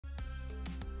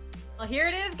Well, here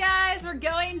it is, guys. We're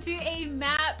going to a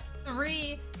map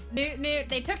 3. Noot Noot.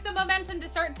 They took the momentum to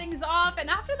start things off, and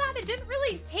after that, it didn't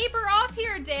really taper off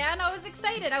here, Dan. I was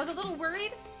excited. I was a little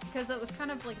worried because that was kind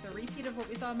of like the repeat of what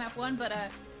we saw in map 1, but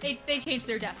they changed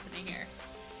their destiny here.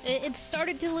 It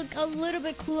started to look a little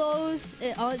bit close,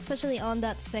 especially on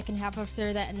that second half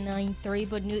after that 9-3,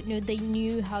 but Noot Noot, they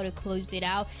knew how to close it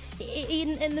out. The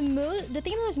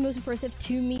thing that was most impressive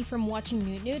to me from watching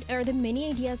Noot Noot are the many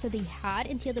ideas that they had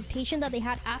and the adaptation that they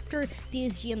had after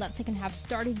DSG in that second half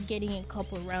started getting a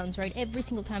couple of rounds, right? Every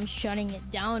single time shutting it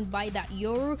down by that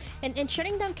Yoru and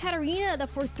shutting down Katarina that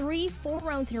for 3-4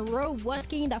 rounds in a row was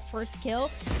getting that first kill.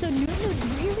 So Noot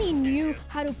Noot really knew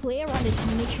how to play around it to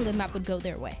make sure the map would go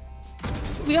their way.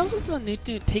 We also saw Noot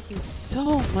Noot taking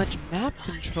so much map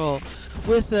control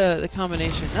with the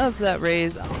combination of that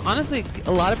raise. Honestly,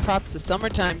 a lot of props to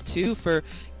Summertime too for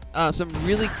some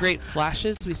really great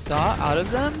flashes we saw out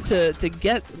of them to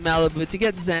get Malibu, to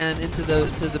get Zan into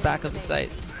the back of the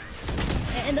site.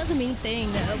 And that's the main thing,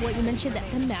 what you mentioned, that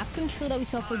the map control that we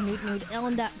saw for Noot Noot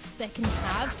on that second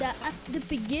half, that at the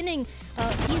beginning,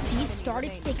 DSG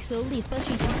started to take slowly,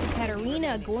 especially thanks to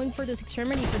Katarina going for those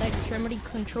extremity, for that extremity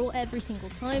control every single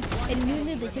time. And Noot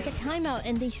Noot, they take a timeout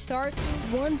and they start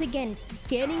once again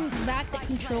getting back the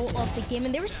control of the game.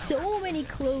 And there were so many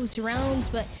closed rounds,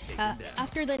 but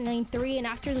after that 9-3 and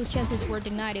after those chances were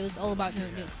denied, it was all about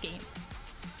Noot Noot's game.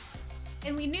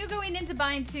 And we knew going into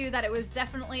Bind 2 that it was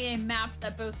definitely a map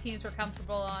that both teams were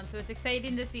comfortable on, so it's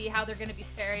exciting to see how they're going to be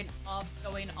faring off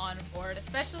going on board,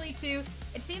 especially too,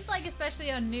 it seemed like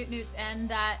especially on Noot Noot's end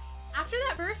that after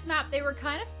that first map, they were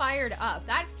kind of fired up.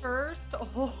 That first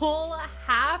whole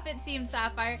half, it seemed,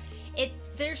 Sapphire,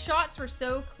 their shots were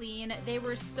so clean, they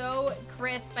were so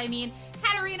crisp. I mean,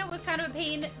 Katarina was kind of a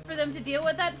pain for them to deal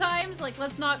with at times, like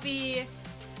let's not be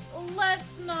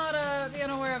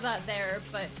unaware of that there,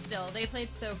 but still, they played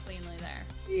so cleanly there.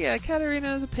 Yeah,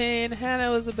 Katarina was a pain. Hannah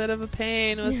was a bit of a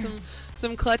pain with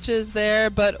some clutches there,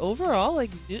 but overall,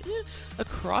 like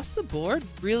across the board,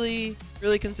 really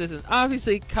consistent.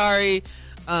 Obviously, Kari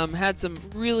had some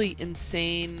really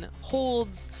insane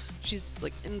holds. She's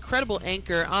like incredible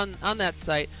anchor on that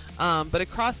site, but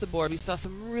across the board, we saw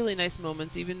some really nice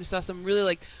moments. Even we saw some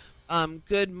really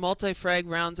good multi-frag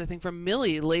rounds, I think, from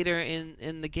Millie later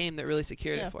in the game that really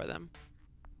secured it for them.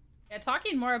 Yeah,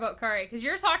 talking more about Kari, because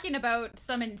you're talking about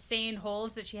some insane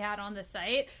holds that she had on the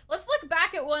site. Let's look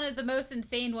back at one of the most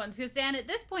insane ones, because Dan, at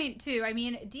this point too, I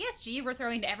mean, DSG were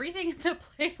throwing everything in the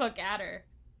playbook at her.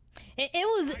 It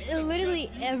was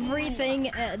literally everything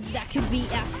that could be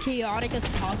as chaotic as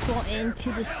possible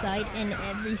into the site, and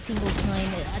every single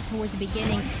time towards the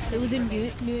beginning, it was a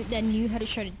Noot Noot that knew how to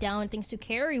shut it down thanks to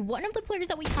Carry. One of the players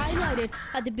that we highlighted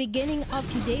at the beginning of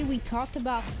today, we talked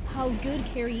about how good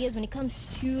Carry is when it comes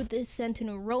to the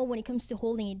Sentinel role, when it comes to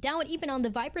holding it down. Even on the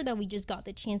Viper that we just got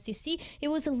the chance to see, it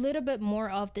was a little bit more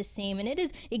of the same, and it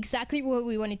is exactly what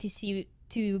we wanted to see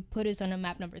to put us on a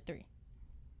map number 3.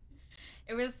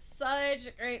 It was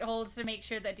such great holds to make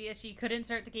sure that DSG couldn't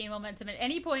start to gain momentum at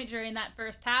any point during that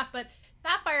first half. But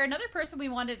Sapphire, another person we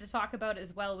wanted to talk about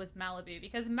as well was Malibu,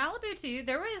 because Malibu too,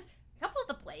 there was a couple of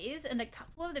the plays and a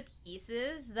couple of the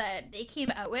pieces that they came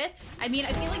out with. I mean,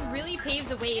 I feel like really paved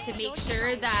the way to make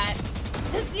sure that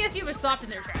just DSG was stopped in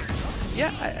their tracks. Yeah,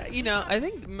 I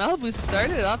think Malibu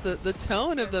started off the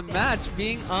tone of the match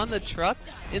being on the truck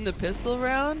in the pistol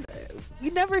round. We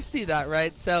never see that,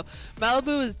 right? So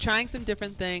Malibu is trying some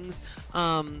different things,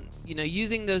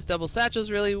 using those double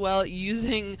satchels really well,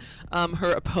 using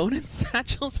her opponent's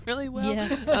satchels really well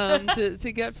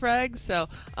to get frags. So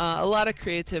a lot of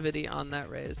creativity on that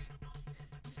raise.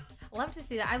 Love to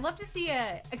see that. I love to see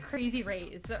a crazy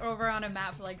raise over on a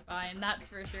map like Vine, that's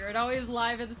for sure. It always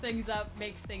livens things up,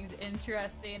 makes things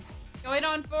interesting. Going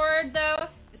on forward though,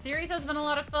 the series has been a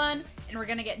lot of fun, and we're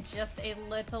gonna get just a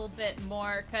little bit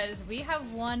more because we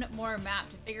have one more map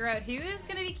to figure out who is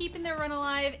gonna be keeping their run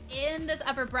alive in this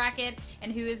upper bracket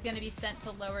and who is gonna be sent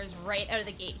to lowers right out of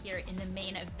the gate here in the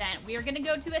main event. We are gonna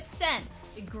go to Ascent,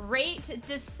 the great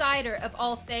decider of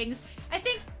all things. I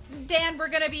think, Dan,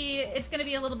 it's gonna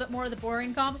be a little bit more of the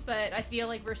boring comps, but I feel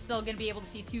like we're still gonna be able to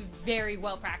see two very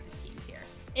well-practiced teams here.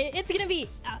 It's gonna be,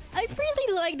 I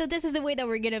really like that this is the way that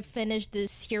we're gonna finish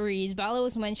this series. Bala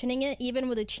was mentioning it, even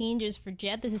with the changes for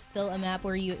Jet, this is still a map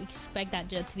where you expect that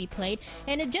Jet to be played.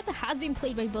 And a Jet that has been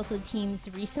played by both of the teams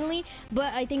recently,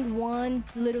 but I think one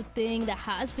little thing that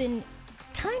has been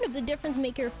kind of the difference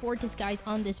maker for Disguise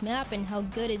on this map and how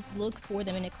good it's looked for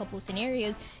them in a couple of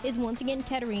scenarios is once again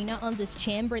Katarina on this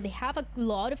chamber. They have a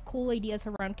lot of cool ideas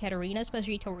around Katarina,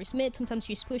 especially towards mid. Sometimes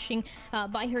she's pushing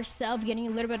by herself, getting a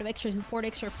little bit of extra support,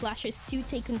 extra flashes to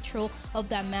take control of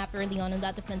that map early on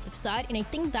that defensive side. And I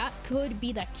think that could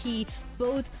be the key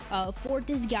both for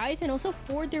Disguise and also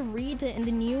for the reads and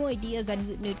the new ideas that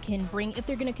Noot Noot can bring if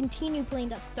they're going to continue playing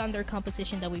that standard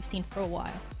composition that we've seen for a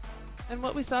while. And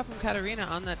what we saw from Katarina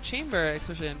on that chamber,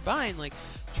 especially in Bind, like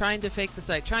trying to fake the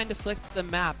site, trying to flick the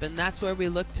map, and that's where we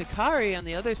look to Kari on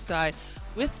the other side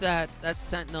with that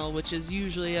Sentinel, which is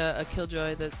usually a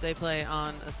Killjoy that they play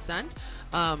on Ascent.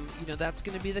 You know, that's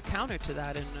going to be the counter to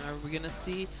that, and are we going to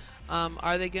see,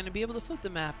 are they going to be able to flip the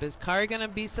map? Is Kari going to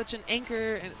be such an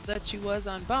anchor that she was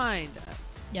on Bind?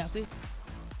 Yeah.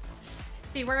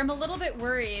 See, where I'm a little bit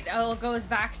worried, it goes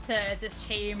back to this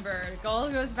chamber,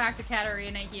 goes back to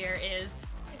Katarina here, is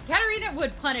Katarina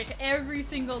would punish every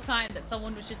single time that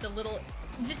someone was just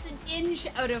an inch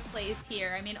out of place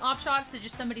here. I mean, off shots to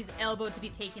just somebody's elbow to be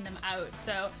taking them out.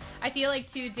 So I feel like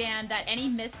too, Dan, that any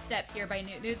misstep here by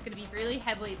Noot Noot's going to be really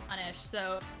heavily punished.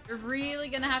 So you're really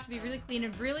going to have to be really clean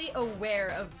and really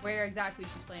aware of where exactly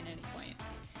she's playing at any point.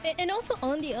 And also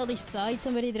on the other side,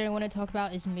 somebody that I want to talk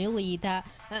about is Millie, that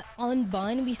on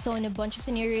Bun we saw in a bunch of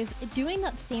scenarios doing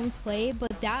that same play, but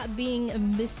that being a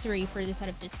mystery for this side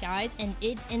of Disguise, and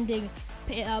it ending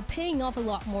paying off a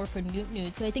lot more for Noot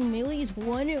Noot. So I think Millie is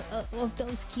one of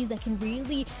those keys that can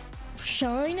really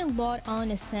shine a lot on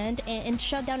Ascent and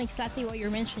shut down exactly what you're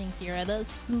mentioning, Sierra. The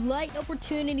slight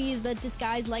opportunities that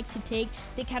Disguise like to take,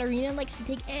 that Katarina likes to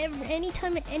take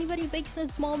anytime anybody makes a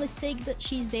small mistake, that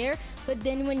she's there. But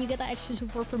then when you get that extra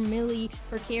support from Millie,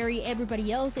 for Carrie,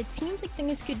 everybody else, it seems like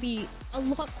things could be a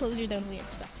lot closer than we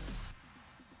expect.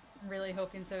 I'm really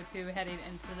hoping so too, heading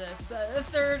into this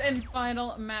third and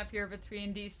final map here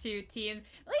between these two teams.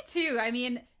 Really too, I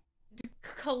mean,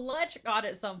 Clutch got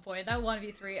at some point. That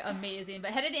 1v3, amazing.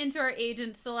 But headed into our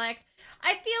agent select,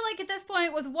 I feel like at this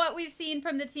point, with what we've seen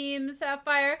from the team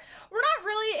Sapphire, we're not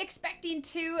really expecting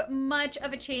too much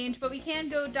of a change, but we can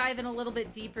go dive in a little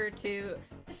bit deeper to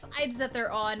the sides that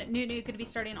they're on. Noot Noot could be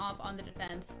starting off on the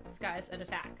defense, Disguise at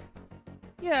attack.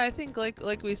 Yeah, I think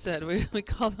like we said, we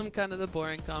call them kind of the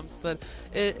boring comps, but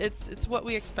it's what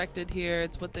we expected here.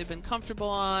 It's what they've been comfortable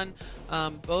on.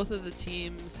 Both of the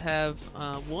teams have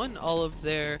won all of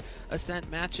their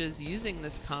Ascent matches using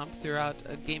this comp throughout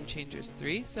Game Changers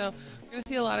 3, so we're going to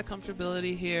see a lot of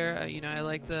comfortability here. You know, I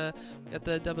like the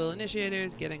double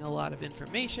initiators, getting a lot of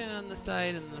information on the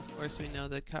site, and then of course we know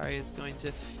that Kari is going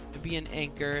to be an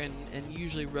anchor and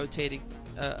usually rotating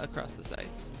across the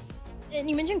sites. And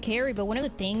you mentioned Carry, but one of the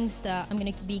things that I'm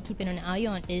going to be keeping an eye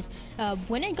on is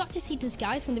when I got to see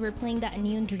Disguise when they were playing that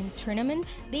Neon Dream tournament,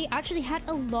 they actually had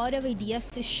a lot of ideas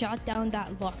to shut down that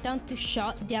lockdown, to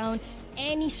shut down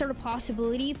any sort of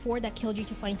possibility for that Killjoy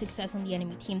to find success on the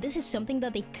enemy team. This is something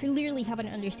that they clearly have an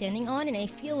understanding on, and I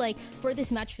feel like for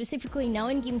this match specifically, now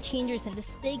in Game Changers and the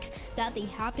stakes that they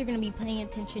have, they're going to be paying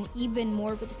attention even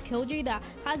more with this Killjoy that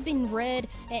has been read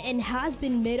and has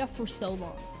been made up for so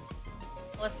long.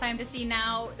 Well, it's time to see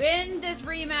now, in this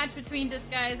rematch between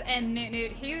Disguise and Noot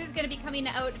Noot, who's going to be coming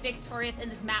out victorious in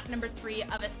this map number 3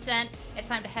 of Ascent. It's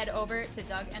time to head over to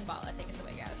Doug and Bala. Take us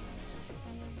away, guys.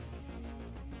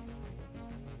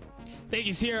 Thank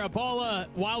you, Sierra. Bala,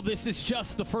 while this is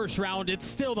just the first round, it's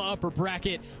still the upper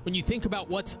bracket. When you think about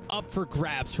what's up for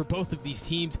grabs for both of these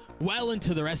teams well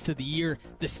into the rest of the year,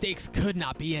 the stakes could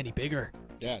not be any bigger.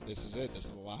 Yeah, this is it. This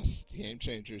is the last Game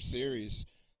Changer series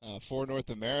for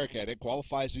North America, and it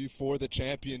qualifies you for the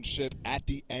championship at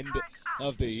the end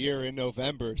of the year in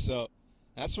November. So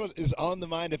that's what is on the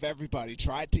mind of everybody.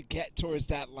 Try to get towards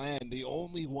that land, the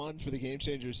only one for the Game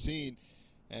Changer scene,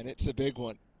 and it's a big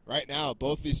one. Right now,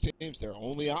 both these teams, their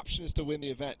only option is to win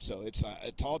the event, so it's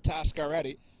a tall task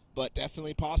already, but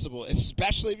definitely possible,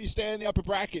 especially if you stay in the upper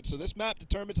bracket. So this map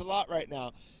determines a lot right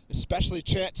now, especially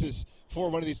chances for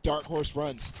one of these dark horse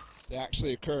runs to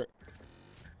actually occur.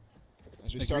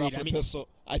 As we start off with pistol,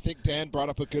 I think Dan brought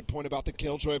up a good point about the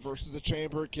Killjoy versus the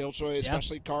Chamber. Killjoy,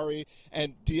 especially Kari,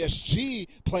 and DSG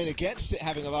playing against it,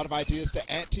 having a lot of ideas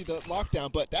to anti the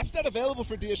lockdown, but that's not available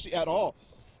for DSG at all.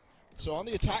 So on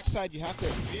the attack side, you have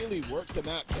to really work the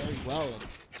map very well. And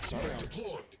starting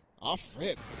off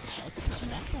rip, look at this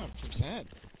lockdown from Zan.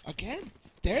 Again,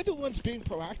 they're the ones being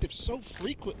proactive so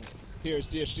frequently. Here's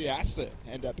DSG has to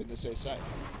end up in this A site.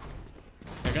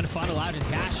 They're going to funnel out and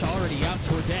dash already up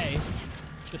towards A.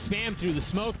 The spam through the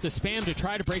smoke, the spam to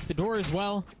try to break the door as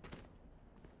well.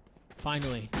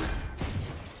 Finally,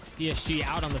 DSG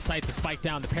out on the site, the spike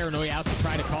down, the paranoia out to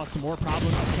try to cause some more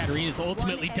problems as Katarina's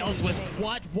ultimately dealt with.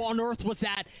 What on earth was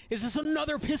that? Is this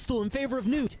another pistol in favor of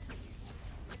Noot?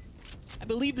 I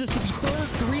believe this would be third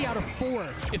 3 out of 4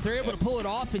 if they're able to pull it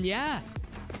off, and yeah,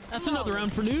 that's another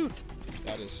round for Noot.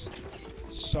 That is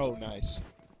so nice.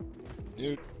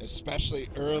 Noot, especially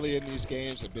early in these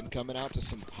games, have been coming out to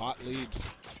some hot leads.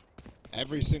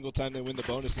 Every single time they win the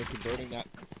bonus, they're converting that,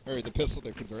 or the pistol,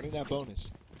 they're converting that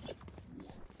bonus.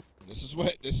 This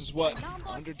is what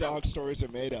underdog stories are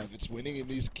made of. It's winning in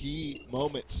these key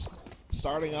moments,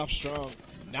 starting off strong,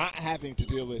 not having to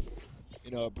deal with,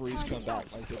 you know, a breeze comeback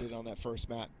like they did on that first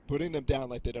map, putting them down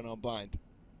like they did on Bind.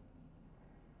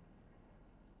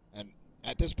 And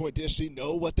at this point, DSG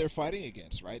know what they're fighting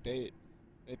against, right? They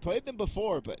played them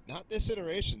before, but not this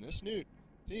iteration. This new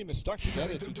team is stuck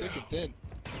together through thick and thin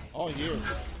all year.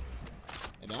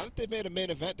 And now that they've made a main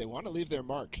event, they want to leave their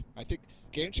mark. I think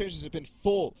Game Changers have been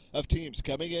full of teams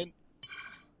coming in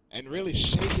and really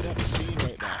shaking up the scene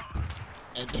right now.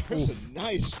 And there's a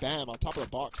nice spam on top of the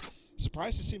box.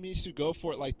 Surprised to see Misu go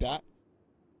for it like that.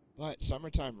 But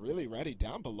Summertime really ready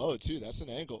down below, too. That's an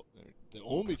angle. The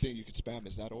only thing you can spam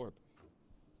is that orb.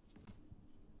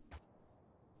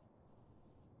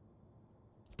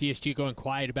 DSG going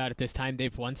quiet about it this time.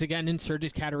 They've once again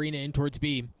inserted Katarina in towards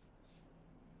B.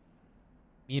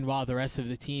 Meanwhile, the rest of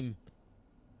the team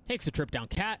takes a trip down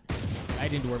Cat,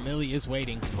 right into where Millie is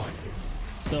waiting.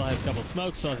 Still has a couple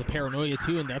smokes, still has a paranoia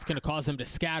too, and that's going to cause them to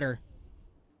scatter.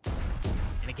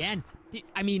 And again,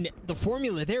 I mean, the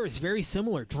formula there is very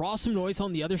similar. Draw some noise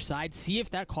on the other side, see if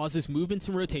that causes movements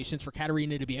and rotations for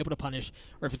Katarina to be able to punish,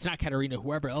 or if it's not Katarina,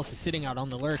 whoever else is sitting out on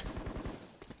the lurk.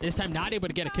 This time not able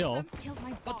to get a kill,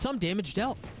 but some damage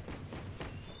dealt.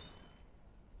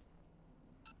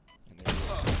 And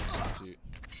there's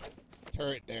a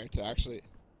turret there to actually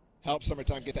help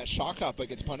Summertime get that shock up, but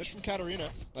gets punished from Katarina,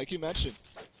 like you mentioned.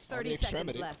 30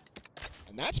 seconds left.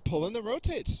 And that's pulling the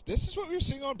rotates. This is what we were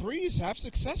seeing on Breeze have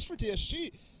success for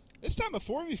DSG. This time a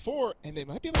 4v4, and they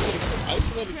might be able to get an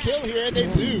isolated kill here, and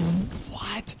they do.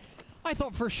 What? I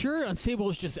thought for sure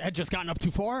Unstable had just gotten up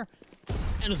too far,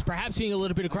 and was perhaps being a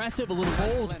little bit aggressive, a little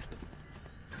bold.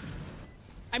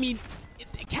 I mean,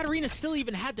 Katarina still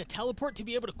even had the teleport to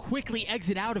be able to quickly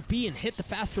exit out of B and hit the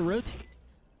faster rotate.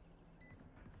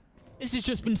 This has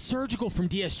just been surgical from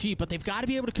DSG, but they've got to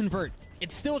be able to convert.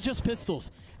 It's still just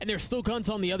pistols, and there's still guns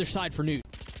on the other side for Noot.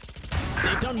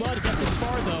 They've done well to get this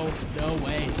far, though. No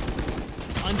way.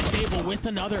 Unstable with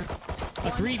another.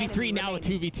 A 3v3, now a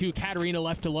 2v2. Katarina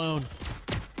left alone.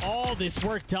 All this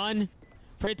work done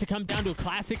for it to come down to a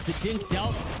classic. The Dink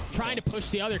dealt, trying to push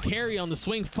the other carry on the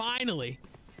swing, finally.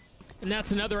 And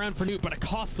that's another round for Noot, but a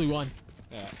costly one.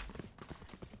 Yeah.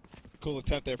 Cool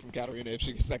attempt there from Katarina. If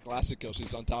she gets that classic kill,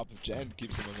 she's on top of Jen,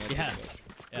 keeps the momentum.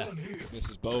 Yeah.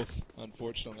 Misses both,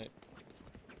 unfortunately.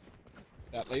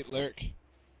 That late lurk.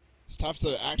 It's tough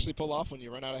to actually pull off when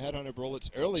you run out of headhunter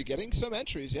bullets early. Getting some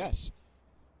entries, yes.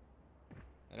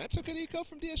 And that took an eco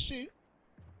from DSG.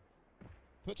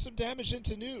 Put some damage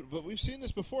into Noot, but we've seen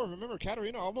this before. Remember,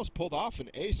 Katarina almost pulled off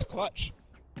an ace clutch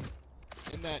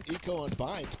in that eco on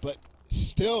Bind, but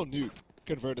still Noot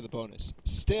converted the bonus.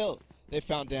 Still, they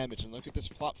found damage, and look at this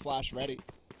flop flash ready.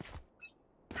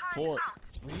 4,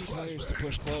 3 players to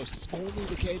push close. It's only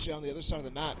the KJ on the other side of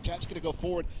the map. Chat's gonna go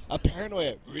forward. A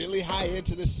paranoia really high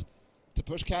into this to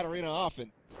push Katarina off, and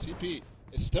TP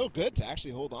is still good to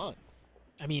actually hold on.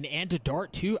 I mean, and a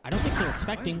dart too. I don't think they're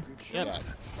expecting. Yep. Yeah,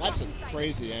 that's a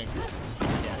crazy angle from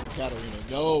Katarina.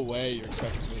 No way you're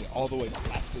expecting somebody all the way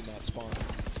left in that spawn.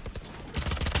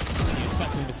 You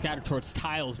expect them to scatter towards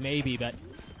tiles, maybe, but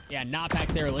yeah, not back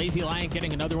there. Lazy Lion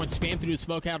getting another one spammed through the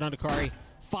smoke out on Akari.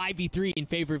 5v3 in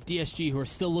favor of DSG, who are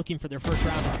still looking for their first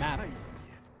round on the map.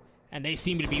 And they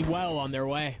seem to be well on their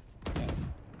way. Yeah.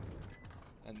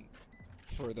 And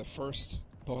for the first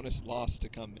bonus loss to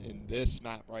come in this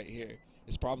map right here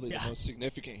is probably the most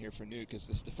significant here for Noot, because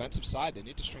this defensive side, they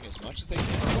need to string as much as they can.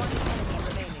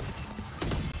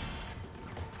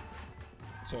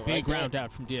 So big round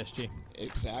out from DSG.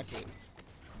 Exactly.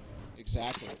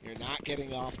 Exactly. You're not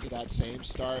getting off to that same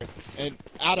start. And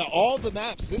out of all the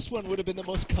maps, this one would have been the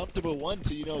most comfortable one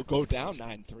to, you know, go down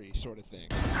 9-3 sort of thing.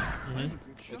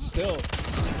 But still,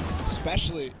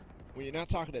 especially when you're not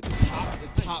talking at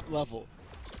the top level,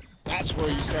 that's where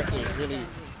you start to really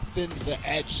thin the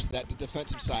edge that the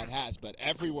defensive side has. But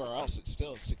everywhere else, it's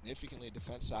still significantly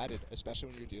defense-sided, especially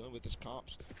when you're dealing with this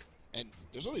comps. And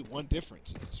there's only one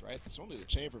difference in this, right? It's only the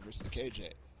Chamber versus the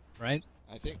KJ. Right.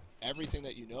 I think everything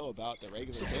that you know about the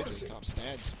regular KJ comp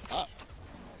stands up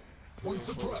for the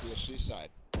DSG side.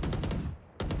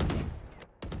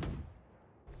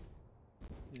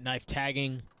 knife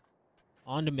tagging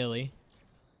onto Millie.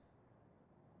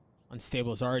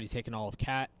 Unstable has already taken all of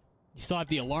Cat. You still have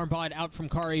the alarm bot out from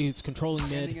Kari, who's controlling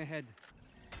mid.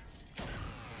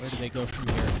 Where do they go from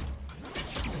here?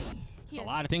 There's a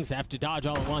lot of things to have to dodge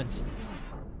all at once.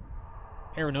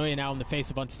 Paranoia now in the face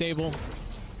of Unstable.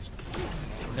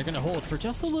 And they're going to hold for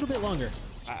just a little bit longer.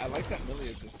 I like that Millie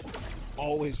is just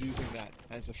always using that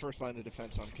as the first line of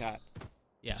defense on Cat.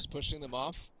 Yeah. Just pushing them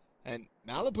off. And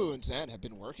Malibu and Zan have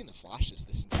been working the flashes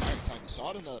this entire time. You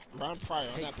saw it in the round prior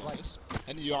on that bonus.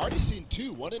 And you already seen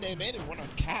two, one in A main and one on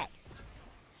Cat.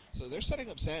 So they're setting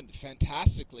up Zan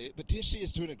fantastically, but DSG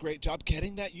is doing a great job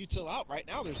getting that util out. Right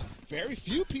now, there's very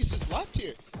few pieces left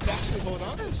here to actually hold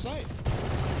on to the site.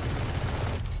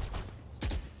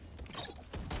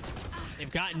 They've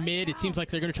gotten mid. It seems like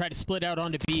they're going to try to split out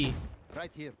onto B.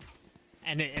 Right here.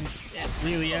 And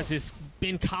really, as has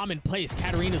been commonplace,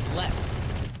 Katarina's left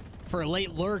for a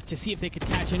late lurk to see if they could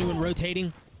catch anyone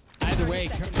rotating. Either way,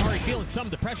 Kari feeling some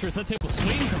of the pressure as Unstable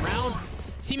swings around,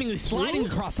 seemingly sliding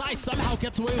across ice, somehow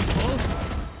gets away with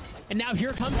both. And now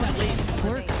here comes that late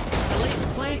flirt, the late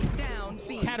flank.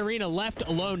 Katarina left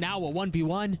alone now, a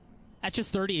 1v1. That's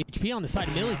just 30 HP on the side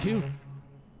of Millie, too.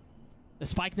 The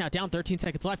spike now down, 13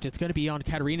 seconds left. It's going to be on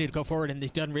Katarina to go forward, and they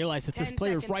doesn't realize that there's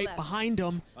players right behind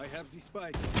them. I have the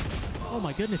spike. Oh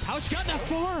my goodness, how's she got that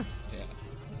for? Yeah.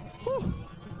 Whew.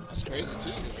 That's crazy,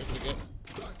 too. They're able to get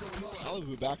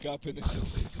Malibu back up in this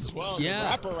as well. Yeah.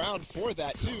 Wrap around for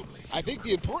that, too. I think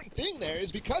the important thing there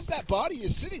is because that body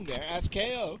is sitting there as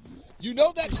KO, you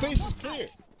know that space is clear.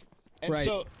 And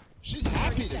so she's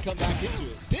happy to come back into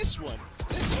it. This one,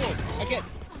 again,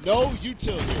 no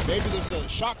util here. Maybe there's a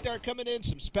shock dart coming in,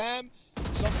 some spam,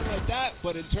 something like that.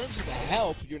 But in terms of the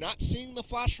help, you're not seeing the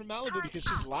flash from Malibu because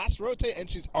she's last rotate and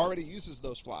she's already uses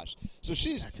those flash. So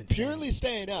she's purely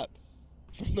staying up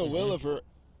from the will of her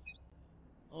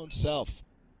own self.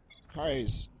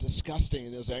 Kari's disgusting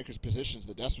in those anchors positions.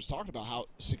 The Des was talking about how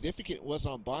significant it was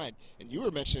on bind. And you were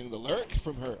mentioning the lurk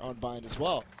from her on bind as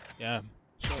well. Yeah.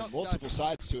 Showing multiple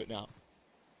sides to it now.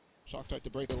 Shock dart to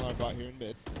break the alarm bot here in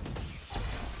mid.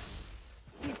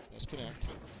 Let's connect.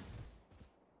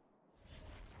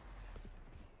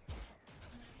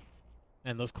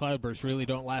 And those cloudbursts really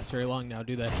don't last very long now,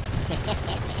 do they?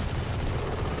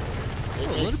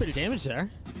 A little bit of damage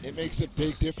there. It makes a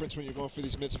big difference when you're going for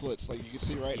these mid splits. Like you can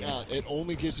see right now, it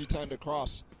only gives you time to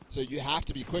cross. So you have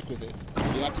to be quick with it.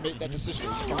 You have to make that decision.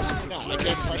 Now,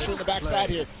 again, pressure in the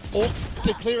backside here. Ult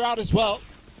to clear out as well.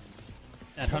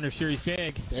 That Hunter series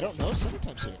big. They don't know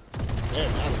summertime's here. There,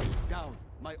 now. Down.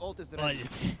 My ult is But ready.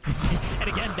 and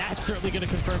again, that's certainly going to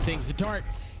confirm things. The dart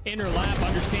in her lap,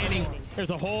 understanding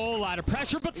there's a whole lot of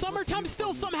pressure, but Summertime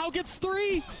still somehow gets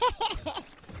 3.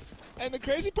 And the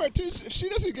crazy part too is if she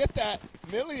doesn't get that,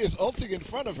 Millie is ulting in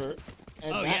front of her.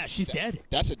 And Oh yeah, she's dead.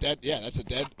 That's a dead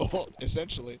ult,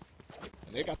 essentially.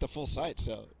 And they got the full sight,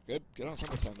 so good on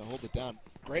Summertime to hold it down.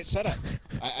 Great setup.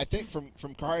 I think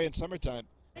from Kari and Summertime,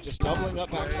 just doubling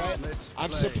up backside.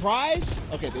 I'm surprised.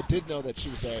 Okay, they did know that she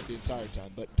was there the entire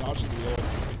time, but dodging the ult.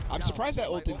 I'm surprised that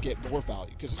ult didn't get more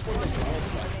value because it's one of those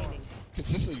ults that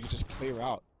consistently you can just clear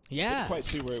out. Yeah. Couldn't quite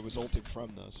see where it was ulting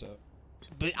from though. So.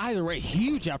 But either way,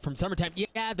 huge out from Summertime.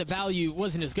 Yeah, the value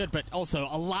wasn't as good, but also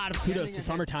a lot of kudos to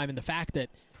Summertime and the fact that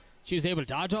she was able to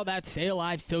dodge all that, stay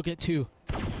alive, still get 2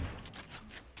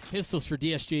 pistols for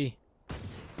DSG.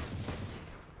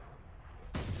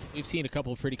 We've seen a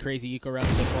couple of pretty crazy eco rounds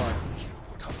so far,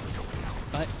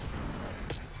 but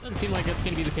doesn't seem like that's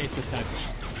going to be the case this time.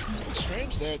 It's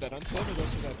strange there that Unstable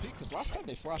goes for that peak because last time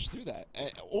they flashed through that,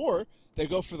 or they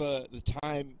go for the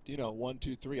time, 1,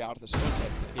 2, 3 out of the smoke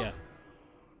type thing. Yeah.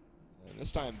 And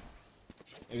this time,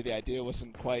 maybe the idea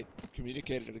wasn't quite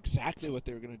communicated exactly what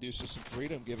they were going to do, so some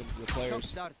freedom given to the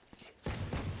players. Not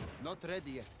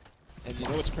ready yet. And you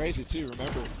know what's crazy too?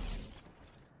 Remember,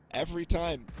 every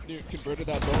time Noot converted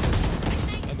that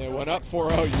bonus and they went up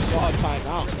 4-0, you saw a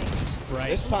timeout. Right.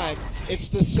 This time, it's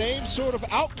the same sort of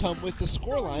outcome with the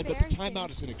scoreline, but the timeout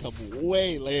is going to come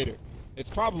way later. It's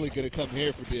probably going to come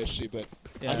here for DSG, but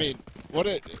yeah. I mean,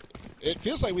 it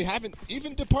feels like we haven't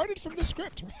even departed from the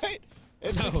script, right?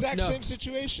 It's the exact same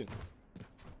situation.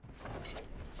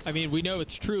 I mean, we know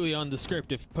it's truly on the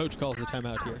script if Poach calls the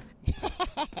timeout here.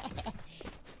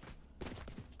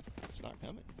 It's not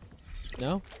coming.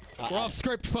 No? We're off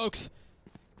script, folks.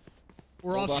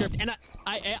 We're off script. And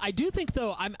I do think,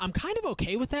 though, I'm kind of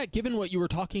okay with that, given what you were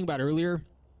talking about earlier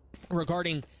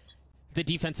regarding the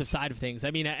defensive side of things. I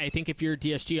mean, I think if you're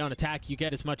DSG on attack, you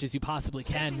get as much as you possibly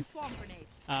can.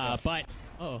 But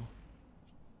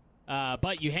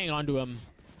you hang on to him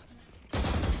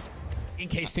in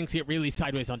case things get really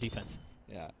sideways on defense.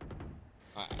 Yeah.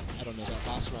 I don't know, that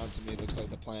last round to me looks like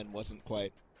the plan wasn't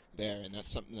quite there, and that's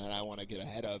something that I want to get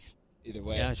ahead of either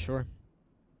way. Yeah, sure.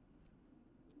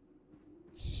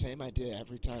 It's the same idea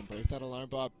every time. Break that alarm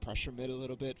bot, pressure mid a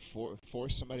little bit,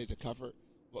 force somebody to cover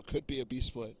what could be a B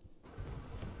split.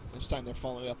 This time they're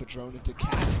following up a drone into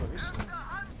Cat first.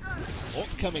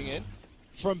 Ult coming in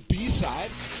from B side.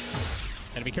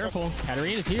 Gotta be careful.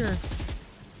 Katarina's here.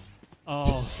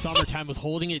 Oh, Summertime was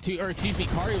holding it too, or excuse me,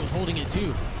 Kari was holding it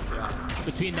too.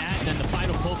 Between that and then the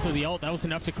final pulse of the ult, that was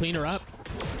enough to clean her up.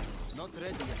 Not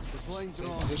ready yet. Deploying Same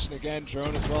drone. position again,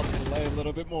 drone as well to delay a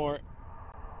little bit more.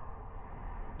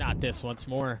 Not this once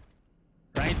more.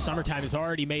 Right? Summertime has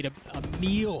already made a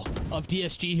meal of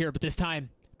DSG here, but this time,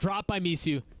 dropped by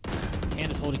Misu.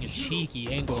 Hannah's holding a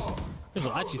cheeky angle. There's a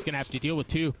lot she's going to have to deal with,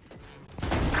 too.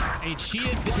 I mean, she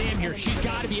is the dam here. She's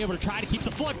got to be able to try to keep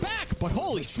the flood back, but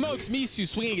holy smokes, Misu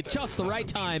swinging at just the right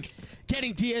time,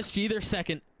 getting DSG their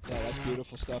second. Yeah, that's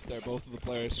beautiful stuff there. Both of the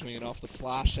players swinging off the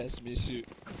flash as Misu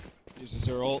uses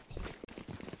her ult,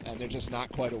 and they're just not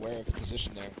quite aware of the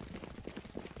position there.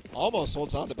 Almost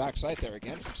holds on the backside there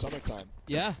again from Summertime.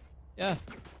 Yeah, yeah.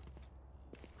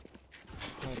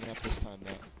 Lining up this time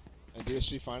though. And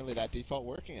DSG finally that default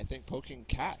working. I think poking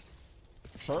Cat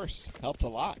first helped a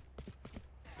lot.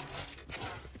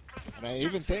 And I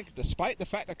even think, despite the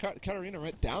fact that Katarina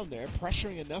went down there,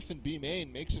 pressuring enough in B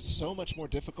main makes it so much more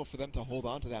difficult for them to hold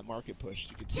on to that market push.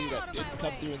 You can see that didn't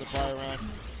come through in the prior round.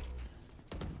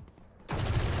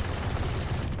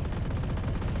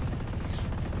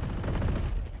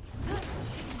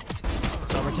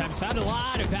 Summertime's found a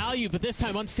lot of value, but this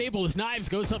time unstable as Knives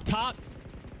goes up top.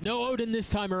 No Odin this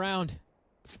time around.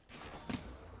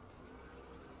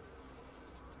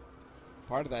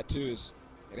 Part of that too is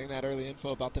getting that early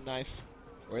info about the knife,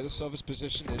 where the Sova's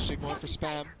position is. She going for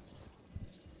spam,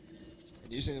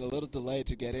 and using a little delay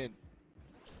to get in.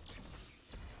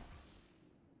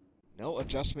 No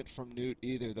adjustment from Noot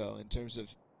either though in terms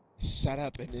of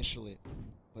setup initially.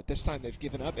 But this time they've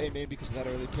given up A main because of that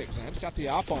early pick. Zan's got the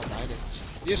op online, and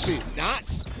DSG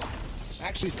not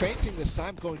actually fainting this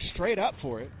time, going straight up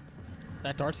for it.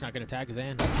 That dart's not going to tag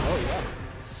Zan. Oh yeah.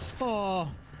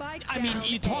 Oh, I mean,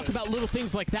 you talk about little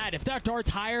things like that. If that dart's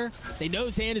higher, they know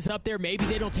Zan is up there. Maybe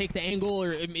they don't take the angle,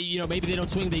 or you know, maybe they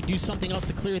don't swing. They do something else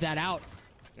to clear that out.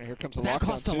 And here comes the That lockdown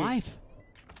costs a too. life.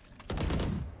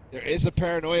 There is a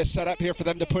paranoia set up here for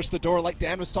them to push the door like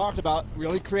Dan was talking about.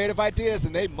 Really creative ideas,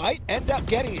 and they might end up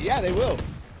getting it. Yeah, they will.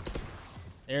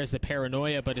 There's the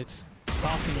paranoia, but it's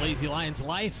costing Lazy Lion's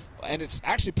life. And it's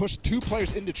actually pushed two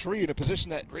players into tree in a position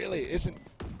that really isn't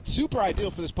super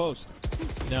ideal for this post.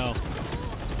 No.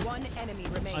 One enemy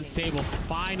remaining. Unstable,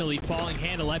 finally falling.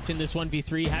 Hannah left in this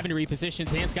 1v3, having to reposition.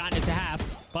 Zan's gotten it to half,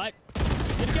 but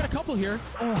gonna get a couple here.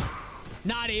 Oh.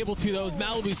 Not able to, though, as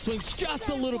Malibu swings just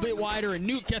a little bit wider, and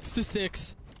Noot gets to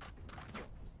 6.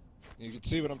 You can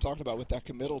see what I'm talking about with that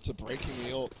committal to breaking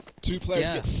the ult. Two players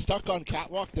get stuck on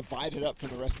catwalk, divided up from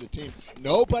the rest of the team.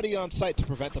 Nobody on site to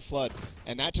prevent the flood,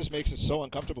 and that just makes it so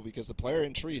uncomfortable because the player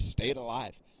in tree stayed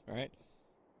alive, right?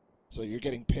 So you're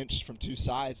getting pinched from two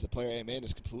sides. The player A main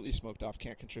is completely smoked off,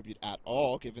 can't contribute at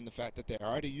all, given the fact that they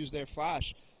already used their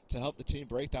flash to help the team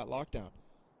break that lockdown.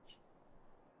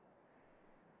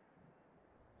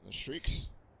 The streaks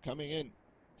coming in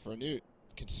for Noot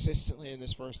consistently in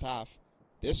this first half.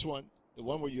 This one, the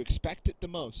one where you expect it the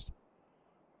most.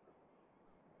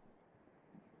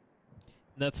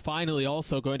 That's finally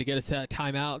also going to get us that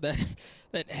timeout,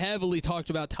 that heavily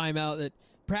talked about timeout that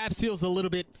perhaps feels a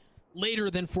little bit later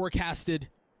than forecasted.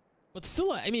 But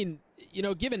still, I mean, you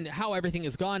know, given how everything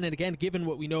has gone, and again, given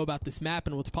what we know about this map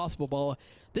and what's possible, Bala,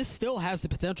 this still has the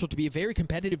potential to be a very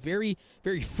competitive, very,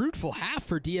 very fruitful half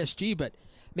for DSG, but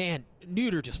man,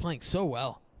 Noot are just playing so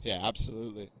well. Yeah,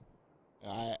 absolutely.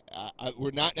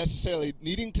 We're not necessarily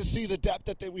needing to see the depth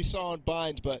that we saw on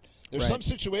Binds, but there's some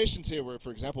situations here where,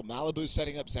 for example, Malibu's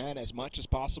setting up Zan as much as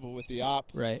possible with the op.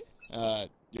 Right.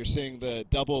 You're seeing the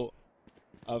double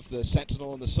of the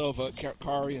Sentinel and the Sova.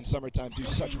 Kari and Summertime do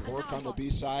such work on the B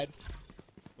side.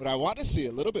 What I want to see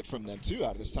a little bit from them, too,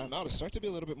 out of this timeout is start to be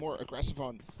a little bit more aggressive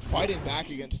on fighting back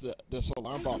against this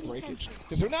alarm bot breakage.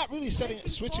 Because they're not really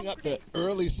switching up the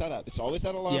early setup. It's always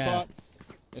that alarm bot.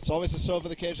 It's always the Sova,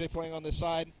 the KJ playing on this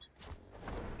side.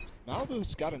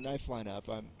 Malibu's got a knife lineup.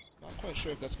 I'm not quite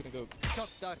sure if that's going to go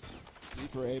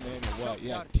deeper A main or what.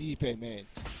 Yeah, deep A main.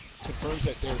 Confirms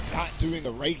that they're not doing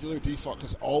a regular default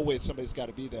because always somebody's got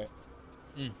to be there.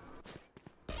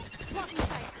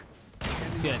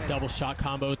 See that double shot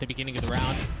combo at the beginning of the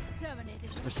round.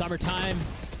 For Summertime,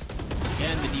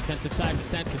 again, the defensive side of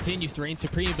Ascent continues to reign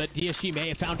supreme, but DSG may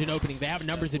have found an opening. They have a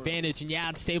numbers advantage, and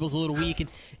yeah, Unstable's a little weak, and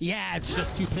yeah, it's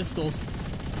just two pistols.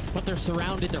 but they're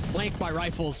surrounded, they're flanked by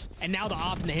rifles, and now the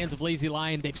op in the hands of Lazy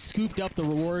Lion. They've scooped up the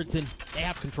rewards, and they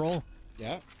have control.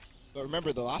 Yeah, but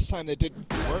remember, the last time they did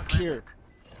work here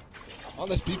on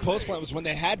this B post plan was when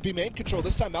they had B main control.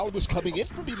 This time Malibu's coming in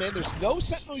from B main. There's no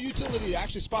Sentinel utility to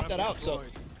actually spot that out, so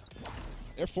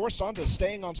they're forced onto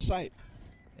staying on site.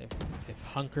 They've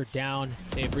hunkered down.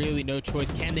 They have really no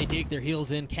choice. Can they dig their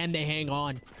heels in? Can they hang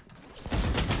on?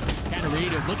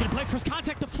 Katarina looking to play first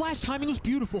contact. The flash timing was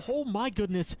beautiful. Oh my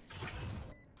goodness.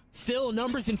 Still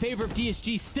numbers in favor of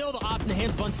DSG. Still the op in the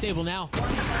hands of Unstable now.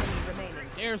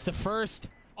 There's the first.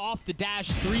 Off the dash,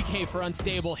 3K for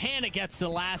Unstable. Hannah gets the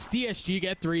last. DSG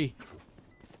get 3.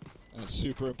 That's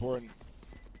super important.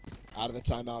 Out of the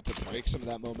timeout to break some of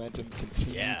that momentum,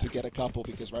 continue to get a couple,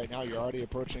 because right now you're already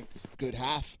approaching good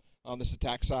half on this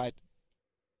attack side.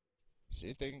 See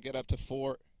if they can get up to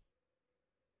 4.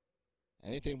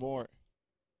 Anything more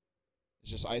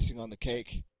is just icing on the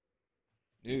cake.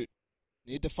 Noot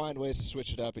need to find ways to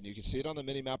switch it up, and you can see it on the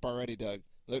mini-map already, Doug.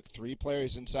 Look, 3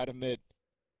 players inside of mid.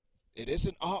 It is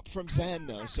an op from Zen,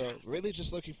 though, so really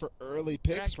just looking for early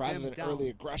picks rather than early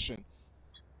aggression.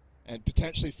 And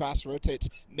potentially fast rotates,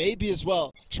 maybe as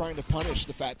well trying to punish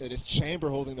the fact that it's Chamber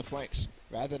holding the flanks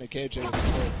rather than a KJ with the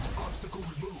turret.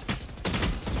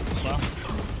 Well,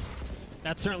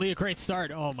 that's certainly a great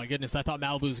start. Oh my goodness, I thought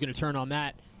Malibu was going to turn on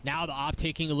that. Now the op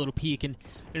taking a little peek, and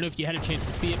I don't know if you had a chance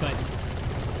to see it, but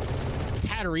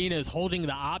Katarina is holding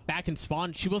the op back in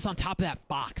spawn. She was on top of that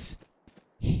box,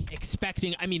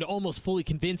 expecting, I mean, almost fully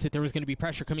convinced that there was going to be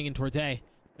pressure coming in towards A,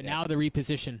 but now the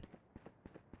reposition.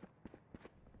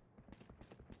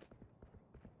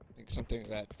 I think something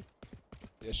that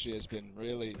DSG has been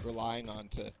really relying on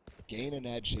to gain an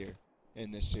edge here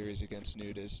in this series against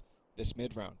Noot is this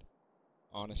mid round.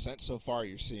 On Ascent so far,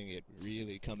 you're seeing it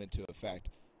really come into effect.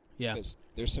 Yeah. Because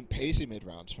there's some pacey mid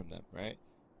rounds from them, right?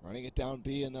 Running it down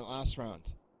B in the last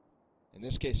round. In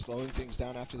this case, slowing things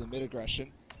down after the mid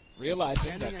aggression.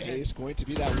 Realizing that A is going to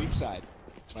be that weak side.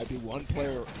 Might be one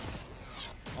player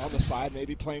on the side,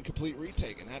 maybe playing complete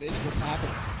retake, and that is what's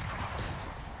happening.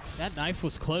 That knife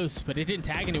was close, but it didn't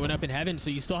tag anyone up in heaven, so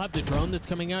you still have the drone that's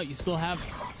coming out. You still have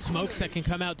smokes that can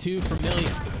come out too from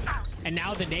Million. And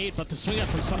now the nade, but the swing up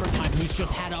from Summertime, who's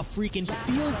just had a freaking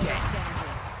field day.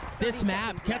 This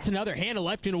map gets another. Hannah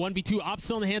left in a 1v2. Op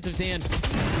still in the hands of Zan.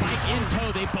 Spike in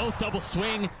tow. They both double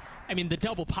swing. I mean, the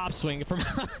double pop swing from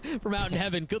from out in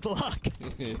heaven. Good luck.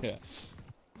 Yeah.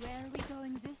 Where are we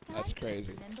going this time? That's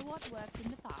crazy. Remember what worked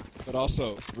in the past. But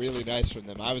also really nice from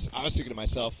them. I was thinking to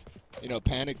myself, you know,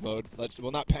 panic mode.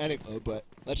 Well, not panic mode, but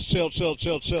let's chill.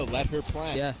 Let her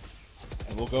plan. Yeah.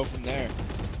 And we'll go from there.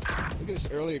 Look at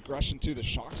this early aggression too. The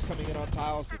shocks coming in on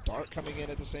tiles, the dart coming in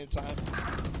at the same time.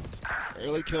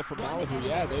 Early kill from Malibu.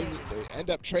 Yeah, they end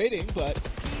up trading, but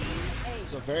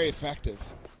so very effective.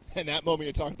 And that moment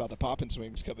you're talking about, the pop and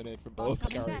swings coming in from both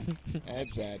Kari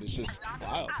and Zad. It's just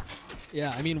wild.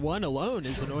 Yeah, I mean, 1 alone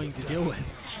is annoying to deal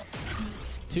with.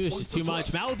 2 is just too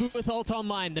much. Malibu with ult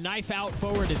online. The knife out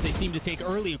forward as they seem to take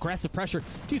early aggressive pressure.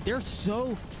 Dude, they're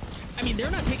so... I mean,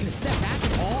 they're not taking a step back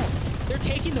at all. They're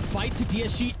taking the fight to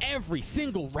DSG every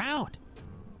single round.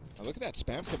 Now look at that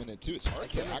spam coming in too. It's hard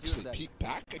to actually peek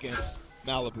back against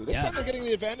Malibu. This time they're getting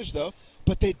the advantage though,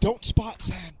 but they don't spot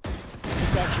Zan.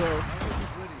 That drone.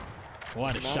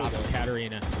 What a shot from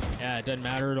Katarina. Yeah, it doesn't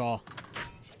matter at all.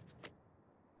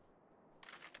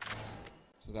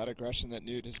 So that aggression that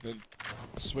Noot has been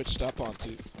switched up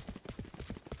onto,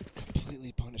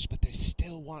 completely punished, but they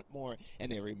still want more.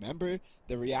 And they remember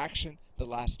the reaction the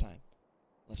last time.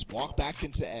 Let's walk back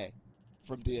into A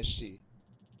from DSG.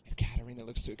 And Katarina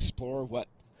looks to explore what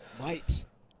might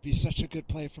be such a good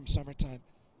play from Summertime.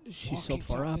 She's so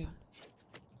far up.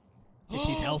 And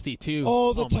she's healthy too.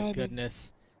 Oh, the my timing.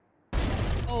 goodness.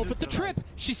 Oh, but the trip,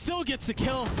 she still gets the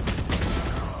kill.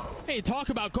 Hey, talk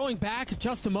about going back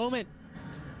just a moment.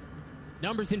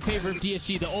 Numbers in favor of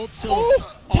DSG. The ult still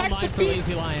online for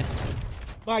Lazy Lion.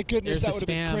 My goodness, There's that would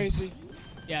have been crazy.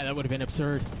 Yeah, that would have been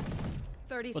absurd.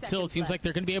 But still, it seems like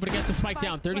they're going to be able to get the spike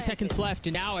down. 30 seconds left,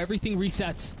 and now everything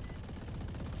resets.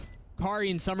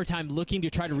 Kari in Summertime looking to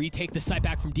try to retake the site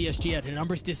back from DSG at a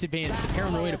numbers disadvantage. The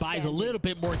Paranoia buys a little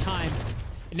bit more time,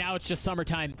 and now it's just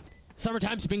Summertime.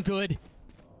 Summertime's been good.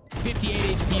 58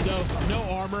 HP though, no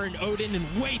armor, and Odin,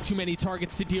 and way too many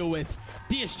targets to deal with.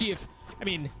 DSG, I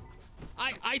mean,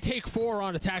 I take 4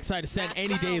 on attack side Ascent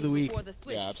any day of the week.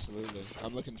 Yeah, absolutely.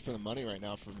 I'm looking for the money right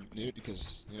now from Noot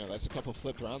because, you know, that's a couple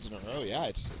flipped rounds in a row. Yeah,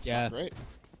 it's not great.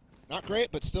 Not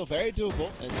great, but still very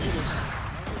doable. And Noot is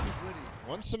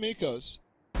one Samikos.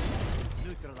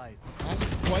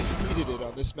 Hasn't quite needed it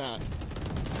on this map.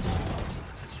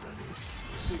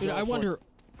 Dude, I wonder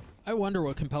I wonder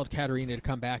what compelled Katarina to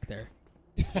come back there.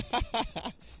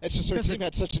 It's just her team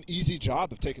had such an easy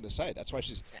job of taking the site. That's why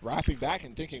she's wrapping back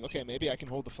and thinking, okay, maybe I can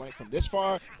hold the flank from this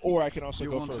far, or I can also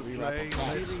go for a rewrap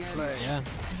on that. Yeah.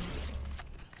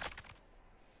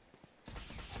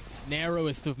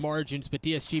 Narrowest of margins, but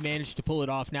DSG managed to pull it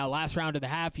off. Now, last round of the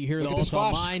half, you hear the ult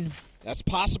online. That's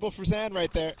possible for Zan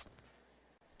right there.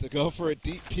 To go for a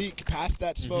deep peek past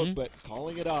that smoke, but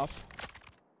calling it off.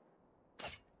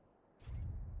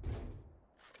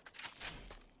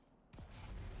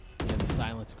 Yeah, the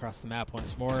silence across the map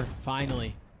once more.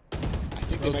 Finally. I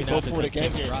think they might go for it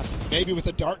again here. Maybe with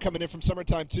a dart coming in from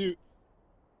Summertime, too.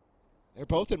 They're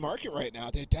both in market right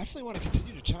now. They definitely want to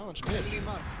continue to challenge mid.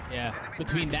 Yeah,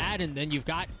 between that and then you've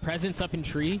got presence up in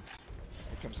tree. Here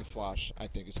comes the flash. I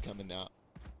think it's coming now.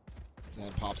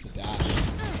 Zan pops the dash.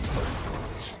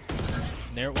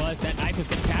 And there it was. That knife is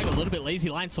going to tag a little bit lazy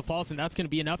line, so falls, and that's going to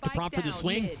be enough to prompt for the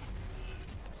swing.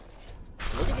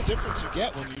 Look at the difference you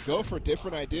get when you go for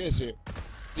different ideas here.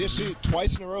 DSG,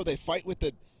 twice in a row, they fight with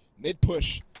the mid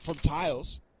push from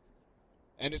tiles.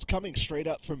 And it's coming straight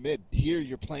up from mid. Here,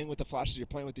 you're playing with the flashes, you're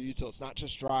playing with the util. It's not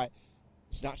just dry.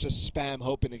 It's not just spam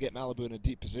hoping to get Malibu in a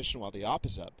deep position while the op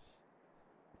is up.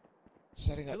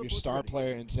 Setting up your star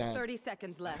player in Zan. 30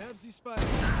 seconds left.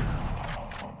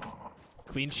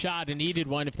 Clean shot, a needed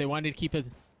one if they wanted to keep a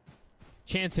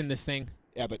chance in this thing.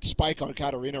 Yeah, but Spike on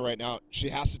Katarina right now. She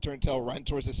has to turn tail, run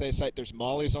towards this A site. There's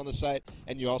mollies on the site,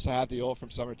 and you also have the ult from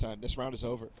Summertime. This round is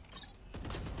over.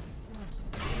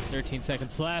 13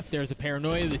 seconds left. There's a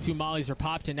paranoia. The two mollies are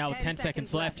popped, and now with 10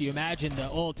 seconds left, you imagine the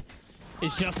ult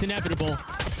is just inevitable.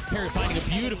 Perry finding a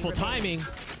beautiful timing,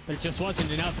 but it just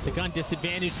wasn't enough. The gun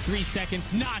disadvantage, 3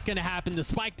 seconds, not going to happen. The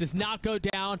spike does not go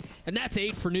down, and that's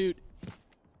 8 for Noot.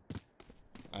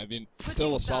 I mean,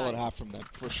 still a solid half from them,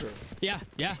 for sure. Yeah,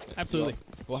 absolutely.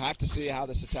 We'll have to see how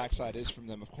this attack side is from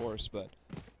them, of course, but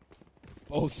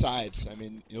both sides. I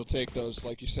mean, you'll take those,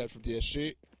 like you said, from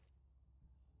DSG.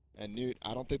 And Noot,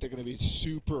 I don't think they're going to be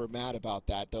super mad about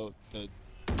that, though. The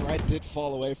threat did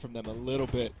fall away from them a little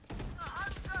bit.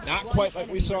 Not quite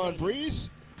like we saw on Breeze,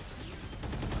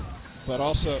 but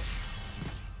also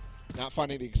not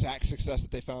finding the exact success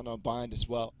that they found on Bind as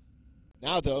well.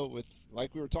 Now, though, with,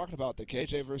 like we were talking about, the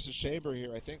KJ versus Chamber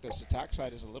here, I think this attack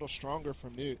side is a little stronger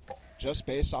from Noot, just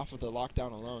based off of the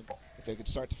lockdown alone. If they could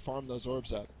start to farm those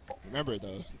orbs up. Remember,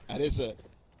 though, that is a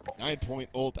 9-point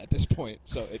ult at this point,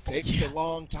 so it takes a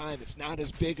long time. It's not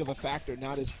as big of a factor,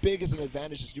 not as big as an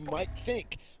advantage as you might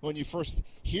think when you first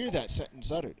hear that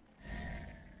sentence uttered.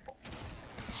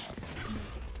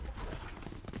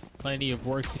 Plenty of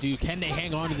work to do. Can they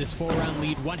hang on to this 4-round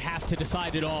lead? 1 half to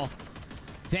decide it all.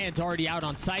 Zan's already out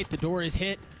on site. The door is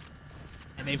hit,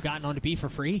 and they've gotten onto B for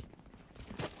free.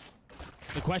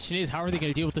 The question is, how are they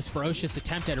going to deal with this ferocious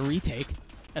attempt at a retake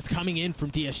that's coming in from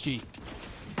DSG?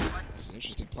 It's an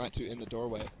interesting plant too in the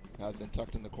doorway rather than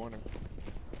tucked in the corner.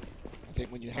 I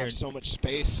think when you have so much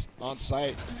space on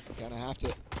site, you kind of have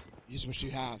to use what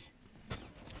you have.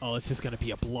 Oh, this is going to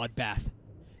be a bloodbath.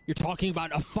 You're talking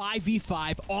about a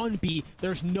 5v5 on B.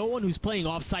 There's no one who's playing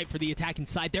off-site for the attacking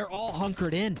side. They're all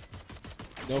hunkered in.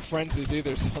 No frenzies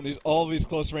either on all these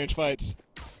close-range fights.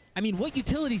 I mean, what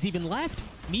utility's even left?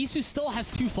 Misu still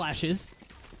has 2 flashes.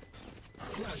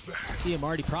 See him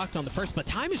already procced on the first, but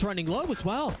time is running low as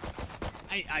well.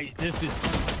 This is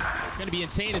going to be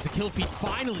insane as the kill feed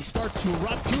finally starts to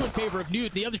erupt. 2 in favor of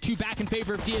Noot, the other 2 back in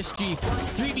favor of DSG.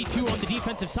 3v2 on the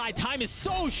defensive side. Time is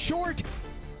so short.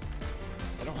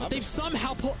 They've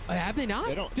somehow pulled. Have they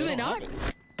not? Do they not?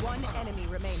 1 enemy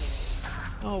remaining.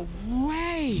 Oh,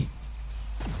 way.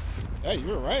 Hey, you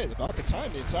were right about the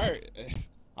time. The entire.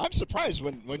 I'm surprised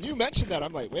when you mentioned that.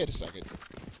 I'm like, wait a second.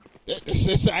 This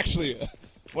is actually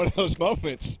one of those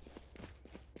moments,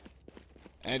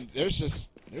 and there's just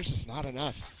not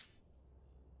enough.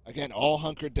 Again, all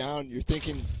hunkered down. You're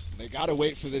thinking they gotta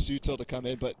wait for this util to come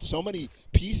in, but so many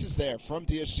pieces there from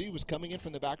DSG was coming in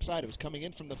from the backside. It was coming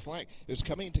in from the flank. It was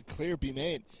coming in to clear B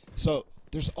main. So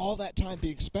there's all that time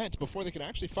being spent before they can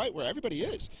actually fight where everybody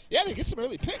is. Yeah, they get some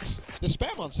early picks. The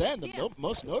spam on Zan, the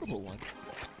most notable one.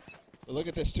 But look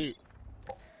at this too.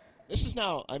 This is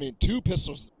now, I mean, 2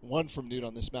 pistols, 1 from Noot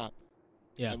on this map.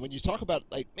 Yeah. And when you talk about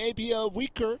like maybe a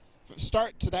weaker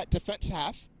start to that defense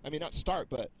half, I mean not start,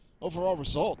 but overall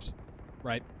result.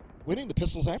 Right. Winning the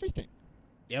pistol's everything.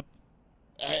 Yep.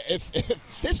 If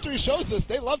history shows us,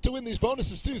 they love to win these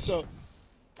bonuses too. So,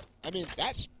 I mean,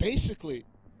 that's basically.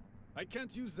 I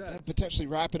can't use that. Potentially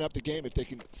wrapping up the game if they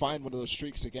can find one of those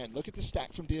streaks again. Look at the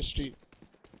stack from DSG.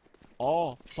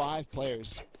 All 5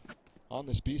 players on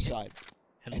this B side.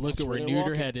 And look at where Noot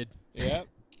are headed. Yep.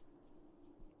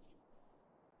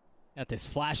 Got this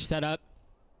flash set up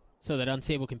so that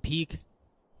Unstable can peek.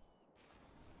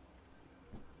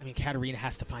 I mean, Katarina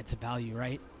has to find some value,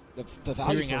 right? The value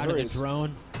Clearing for out her of the is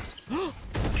drone. No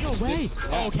way! yeah.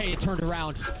 Oh, okay, it turned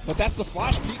around. But that's the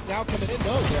flash peek now coming in.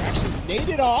 No, they're actually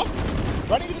naded off.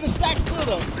 Running into the stack still,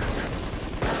 though.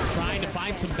 Trying to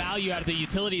find some value out of the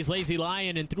utilities, Lazy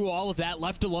Lion, and through all of that,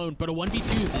 left alone. But a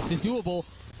 1v2, this is doable.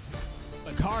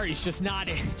 But Kari's just not,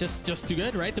 just too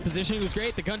good, right? The positioning was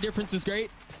great, the gun difference was great.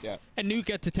 Yeah. And Nuke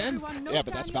got to 10. Yeah,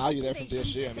 but that's value there from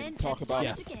DSG. I mean, talk about,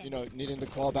 Yeah. you know, needing to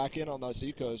claw back in on those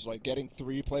ecos. Like, getting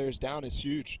 3 players down is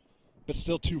huge. But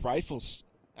still 2 rifles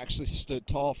actually stood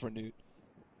tall for Noot.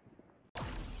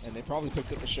 And they probably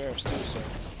picked up the sheriffs, too, so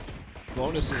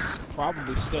bonus is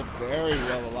probably still very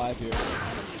well alive here.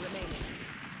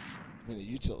 I mean,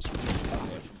 the utils were down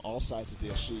there from all sides of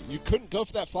DSG. You couldn't go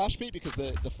for that flash peek because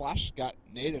the flash got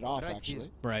naded off,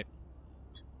 actually. Right.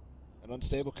 And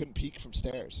Unstable couldn't peek from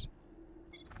stairs.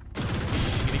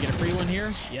 Gonna get a free one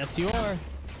here? Yes, you are.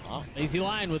 Wow. Lazy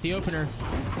Lion with the opener.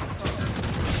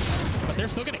 But they're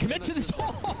still gonna commit to this.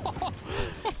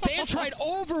 Stan tried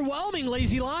overwhelming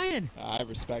Lazy Lion. I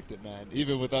respect it, man.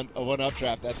 Even with a 1-up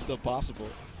draft, that's still possible.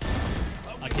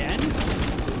 Again?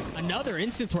 Another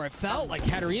instance where I felt like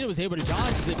Katarina was able to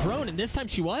dodge the drone, and this time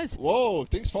she was. Whoa,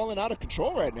 things falling out of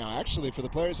control right now, actually, for the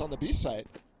players on the B side.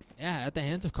 Yeah, at the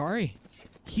hands of Kari.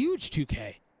 Huge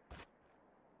 2K.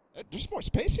 There's more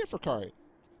space here for Kari.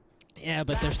 Yeah,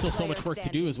 but there's still so much work to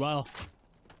do as well.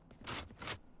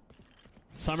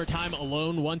 Summertime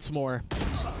alone once more.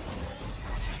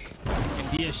 And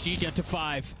DSG get to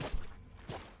 5.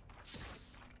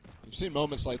 We've seen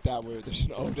moments like that where there's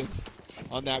an Odin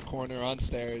on that corner, on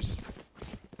stairs,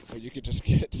 where you could just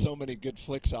get so many good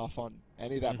flicks off on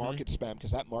any of that market spam,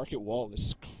 because that market wall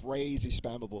is crazy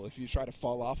spammable. If you try to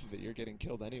fall off of it, you're getting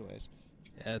killed anyways.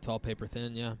 Yeah, it's all paper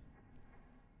thin, yeah.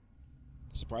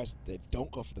 Surprised they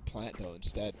don't go for the plant, though,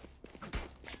 instead. I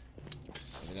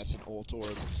mean, that's an ult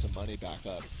orb, some money back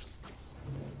up,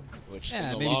 which in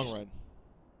the long run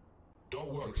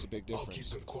makes a big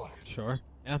difference. Sure,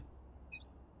 yeah.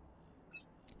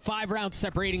 5 rounds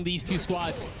separating these two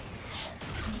squads.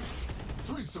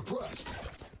 3 suppressed.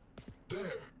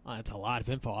 There. Oh, that's a lot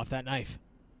of info off that knife.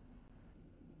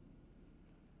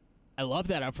 I love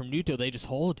that out from Nuto. They just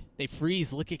hold. They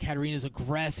freeze. Look at Katarina's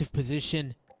aggressive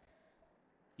position.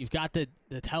 You've got the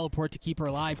teleport to keep her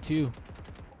alive, too.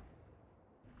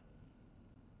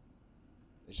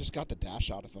 They just got the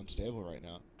dash out of Unstable right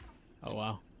now. Oh,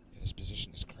 wow. Yeah, this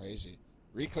position is crazy.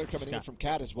 Reclear coming in from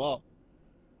Cat as well.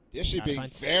 DSG being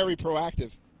find very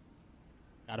proactive.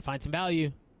 Gotta find some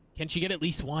value. Can she get at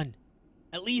least one?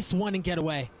 At least one and get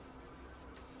away.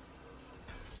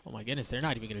 Oh my goodness, they're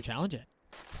not even gonna challenge it.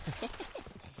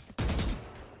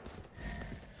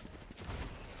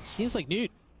 Seems like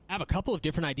Noot have a couple of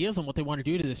different ideas on what they want to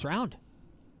do to this round.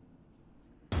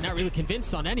 Not really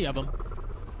convinced on any of them.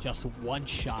 Just one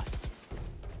shot.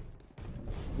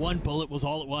 One bullet was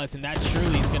all it was, and that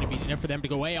surely is going to be enough for them to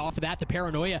go away. Off of that, the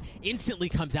paranoia instantly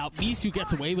comes out. Misu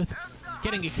gets away with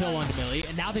getting a kill on Millie,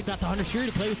 and now they've got the Hunter's Fury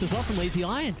to play with as well from Lazy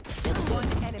Lion.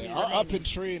 They are up in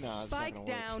tree now. It's not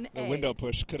gonna work. The window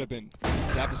push could have been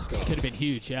devastating. Could have been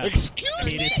huge, yeah. Excuse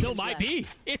me! I mean, it still might be.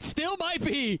 It still might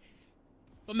be.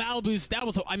 But Malibu's, that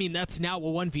was, I mean, that's now a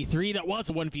 1v3. That was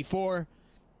a 1v4.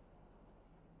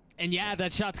 And yeah,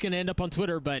 that shot's going to end up on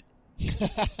Twitter, but... In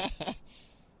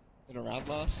a round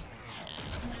loss?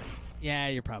 Yeah,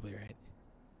 you're probably right.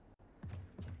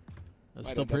 That's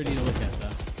still pretty to look at, though.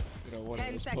 You know, one 10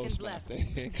 of those seconds post-map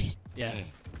left. things. Yeah.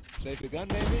 Save the gun,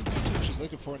 maybe? That's what she's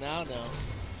looking for now.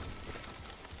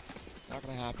 Not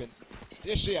going to happen.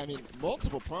 DSG, I mean,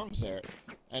 multiple prongs there.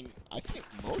 And I think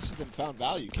most of them found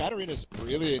value. Katarina's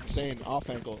really insane off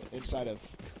angle inside of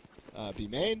B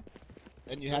main.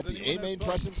 And you had the A main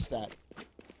presence that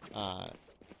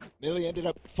Millie ended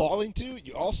up falling to.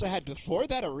 You also had before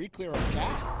that a reclear on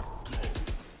Cat.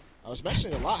 I was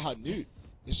mentioning a lot how Noot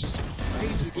is just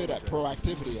crazy good at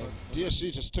proactivity, and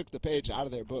DSG just took the page out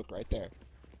of their book right there.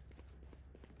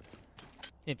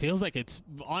 It feels like it's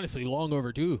honestly long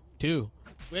overdue, too.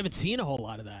 We haven't seen a whole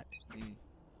lot of that.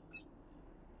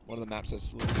 One of the maps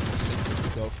that's a little bit more simple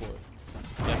to go for.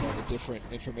 All the different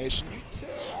information.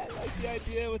 I like the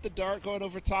idea with the dart going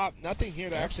over top. Nothing here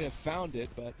to actually have found it,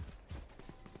 but...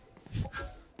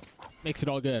 Makes it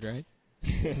all good, right?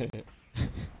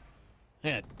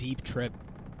 Yeah, deep trip.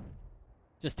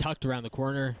 Just tucked around the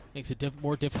corner. Makes it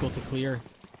more difficult to clear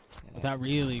without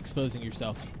really exposing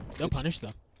yourself. They'll punish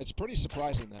them. It's pretty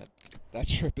surprising that that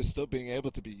trip is still being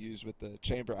able to be used with the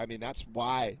chamber. I mean, that's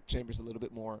why chamber's a little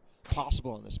bit more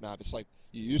possible on this map. It's like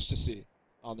you used to see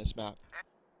on this map.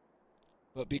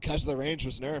 But because the range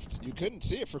was nerfed, you couldn't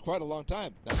see it for quite a long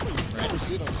time. That's why you never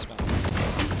see it on this map.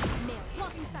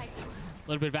 A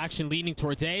little bit of action leaning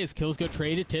towards A as kills go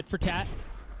traded, tit for tat.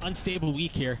 Unstable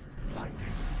weak here.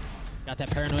 Got that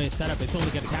paranoia setup. It's only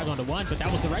going to tag onto one, but that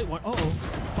was the right one. Uh-oh.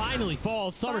 Finally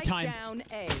falls. Summertime. Down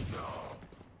A.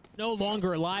 No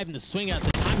longer alive in the swing out.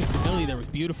 The timing for Millie there was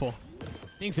beautiful.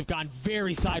 Things have gone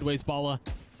very sideways, Bala.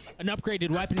 An upgraded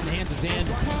weapon in the hands of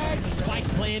Zan. A spike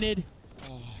planted.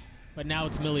 But now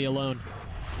it's Millie alone.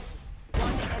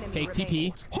 Fake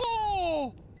TP.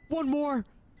 Oh! One more.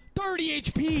 30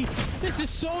 HP. This is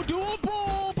so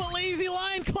doable, but Lazy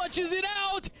Lion clutches it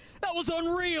out. That was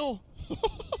unreal.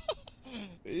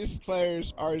 These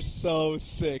players are so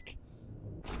sick.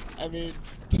 I mean,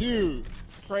 2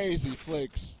 crazy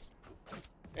flicks.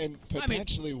 And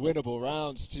potentially winnable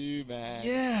rounds too, man.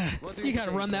 Yeah, you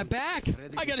gotta run that back.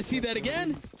 I gotta see that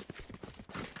again.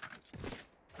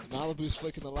 Malibu's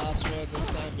flicking the last one this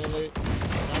time, Millie.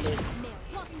 Another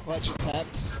clutch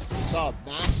attempt. We saw a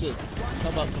massive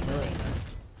come up from her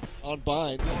on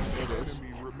bind. There it is.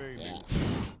 Yeah.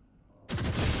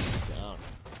 Down.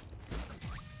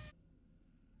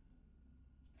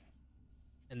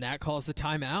 And that calls the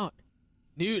timeout.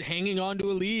 Noot hanging on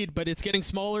to a lead, but it's getting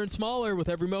smaller and smaller with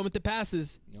every moment that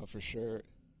passes. No, for sure.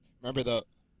 Remember, though,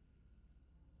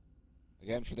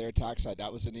 again, for their attack side,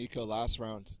 that was an eco last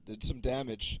round. Did some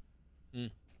damage.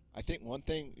 I think one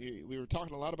thing, we were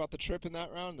talking a lot about the trip in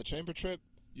that round, the chamber trip.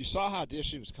 You saw how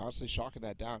DSG was constantly shocking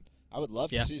that down. I would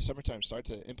love to see Summertime start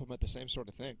to implement the same sort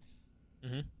of thing.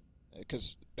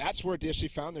 Because that's where DSG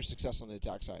found their success on the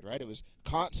attack side, right? It was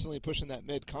constantly pushing that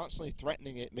mid, constantly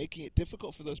threatening it, making it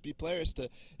difficult for those B players to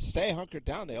stay hunkered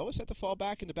down. They always had to fall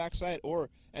back into backside or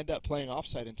end up playing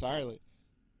offside entirely.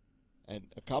 And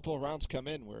a couple of rounds come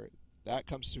in where that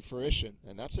comes to fruition,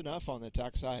 and that's enough on the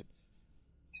attack side.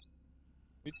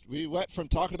 We went from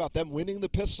talking about them winning the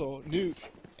pistol, Noot,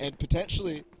 and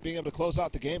potentially being able to close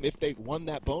out the game if they won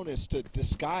that bonus, to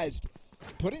disguised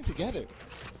putting together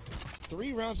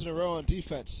 3 rounds in a row on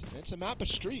defense. And it's a map of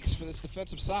streaks for this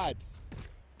defensive side.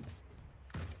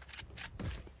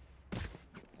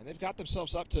 And they've got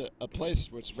themselves up to a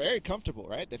place where it's very comfortable,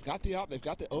 right? They've got the op, they've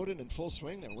got the Odin in full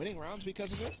swing. They're winning rounds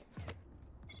because of it.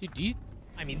 Dude,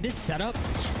 I mean, this setup,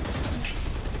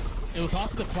 it was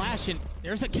off the flash, and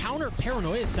there's a counter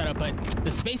paranoia setup, but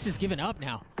the space is given up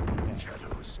now.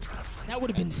 That would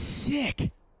have been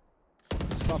sick.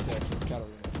 It's tough there for Katarina.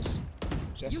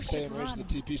 Just to stay in range of the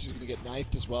TP, she's going to get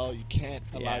knifed as well. You can't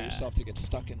allow yourself to get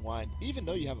stuck in wine, even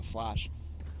though you have a flash.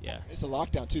 Yeah. It's a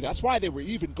lockdown, too. That's why they were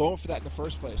even going for that in the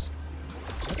first place.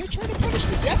 Are they trying to punish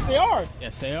this? Yes, they are.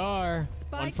 Yes, they are.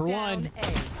 Spike 1 for 1.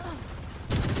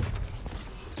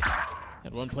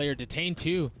 And one player detained,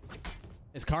 too.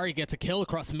 As Kari gets a kill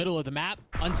across the middle of the map.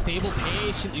 Unstable,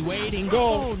 patiently waiting.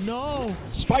 Go. Oh, no.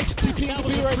 Spike's TP That to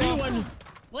was be a right free now. one.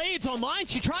 Blades online.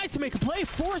 She tries to make a play,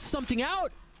 force something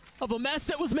out of a mess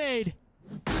that was made.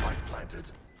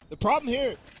 The problem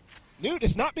here, Noot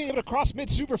is not being able to cross mid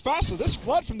super fast, so this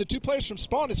flood from the 2 players from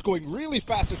spawn is going really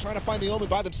fast. They're trying to find the Omen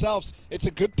by themselves. It's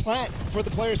a good plant for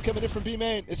the players coming in from B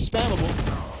main. It's spammable.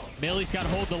 Millie's got to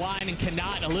hold the line and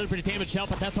cannot. A little bit of damage to help,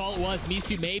 but that's all it was.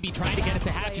 Misu maybe trying to get it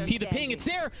to Hatch. You see the ping, it's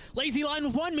there. Lazy line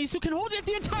with 1. Misu can hold it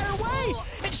the entire way,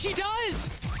 and she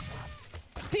does.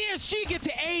 DSG get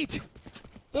to 8.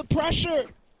 The pressure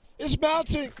is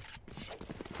mounting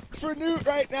for Noot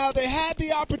right now. They had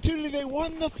the opportunity. They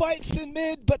won the fights in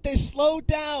mid, but they slowed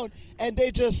down, and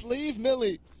they just leave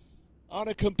Millie on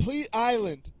a complete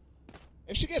island.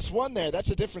 If she gets 1 there, that's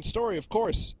a different story, of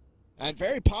course. And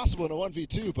very possible in a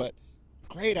 1v2, but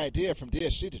great idea from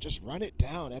DSG to just run it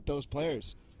down at those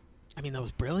players. I mean, that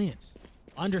was brilliant.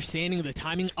 Understanding the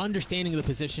timing, understanding the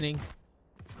positioning.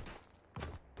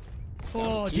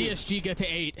 Oh, DSG get to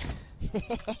 8.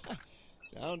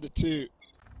 Down to 2.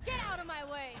 Get out of my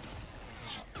way.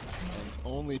 And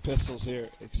only pistols here,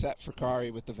 except for Kari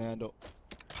with the Vandal.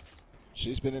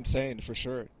 She's been insane for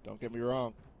sure, don't get me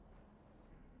wrong.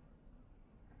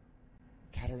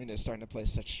 Katarina is starting to play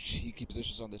such cheeky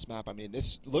positions on this map. I mean,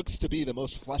 this looks to be the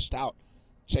most fleshed out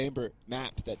chamber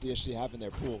map that DSG have in their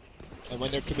pool. And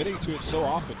when they're committing to it so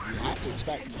often, you have to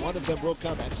expect one of them will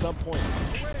come at some point.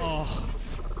 Oh.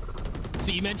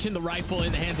 So you mentioned the rifle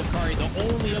in the hands of Kari. The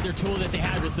only other tool that they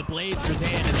had was the blades for Zan,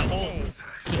 and the ult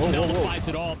just nullifies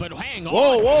it all. But hang on.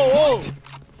 Whoa, whoa, whoa. What?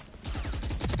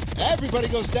 Everybody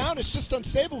goes down. It's just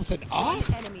unstable with an op.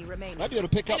 Enemy remaining. Might be able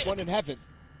to pick up one in heaven.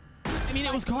 I mean,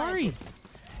 it was Kari.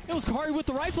 It was Kari with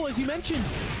the rifle, as you mentioned.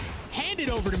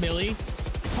 Handed over to Millie.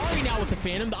 Kari now with the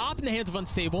Phantom. The op in the hands of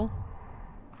Unstable.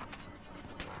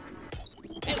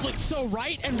 It looked so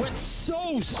right and went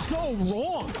so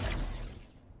wrong.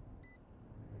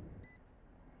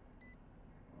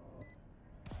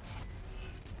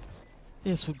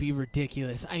 This would be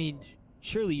ridiculous. I mean,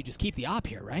 surely you just keep the op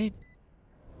here, right?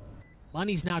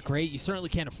 Money's not great. You certainly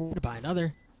can't afford to buy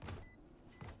another.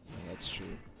 Yeah, that's true.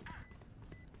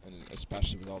 And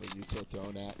especially with all the util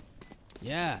thrown at.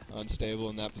 Yeah. Unstable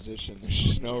in that position. There's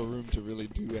just no room to really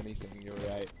do anything. You're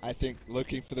right. I think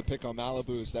looking for the pick on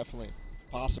Malibu is definitely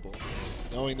possible.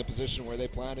 Knowing the position where they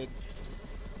planted,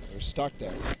 they're stuck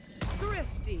there.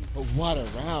 Thrifty. But what a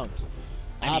round.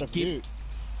 Out of Noot.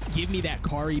 Give me that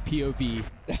Kari POV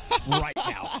right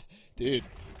now. Dude,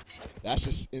 that's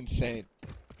just insane.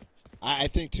 I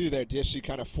think, too, they're DSG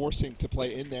kind of forcing to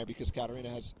play in there because Katarina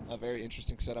has a very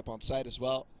interesting setup on site as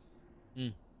well.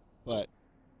 But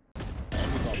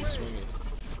everybody's swinging.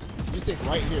 You think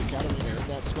right here, Katarina in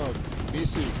that smoke.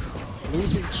 Misu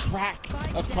losing track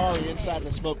of Kari inside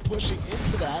the smoke, pushing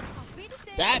into that.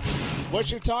 That's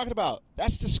what you're talking about.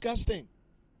 That's disgusting.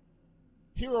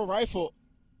 Hero rifle.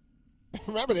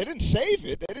 Remember, they didn't save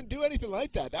it. They didn't do anything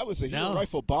like that. That was a hero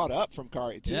rifle bought up from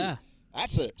Kari, too. Yeah.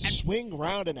 That's a swing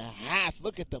round and a half.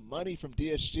 Look at the money from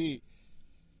DSG.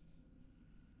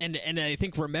 And I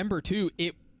think, remember, too,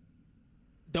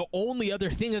 the only other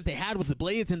thing that they had was the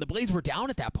blades, and the blades were down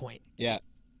at that point. Yeah.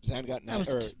 Zan got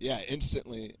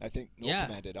instantly, I think, no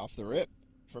commanded off the rip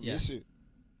from Misu.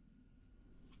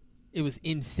 It was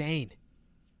insane.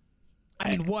 I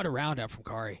mean, what a round out from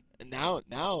Kari. And now,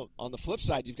 on the flip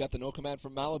side, you've got the no command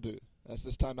from Malibu. As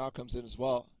this timeout comes in as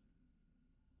well.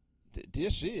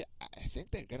 DSG, I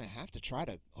think they're going to have to try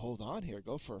to hold on here,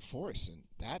 go for a force, and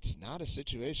that's not a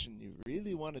situation you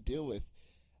really want to deal with.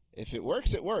 If it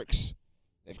works, it works.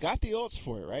 They've got the ults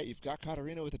for it, right? You've got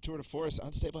Katarina with a tour de force.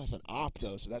 Unstable has an op,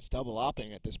 though, so that's double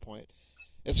opping at this point.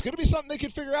 It's going to be something they can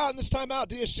figure out in this timeout,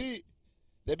 DSG.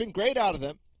 They've been great out of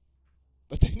them,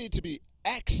 but they need to be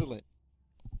excellent.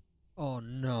 Oh,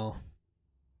 no.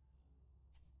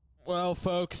 Well,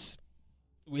 folks,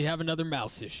 we have another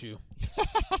mouse issue.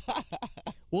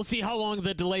 We'll see how long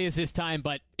the delay is this time,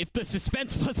 but if the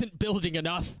suspense wasn't building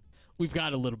enough, we've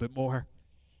got a little bit more.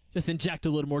 Just inject a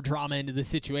little more drama into the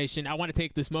situation. I want to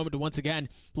take this moment to once again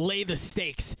lay the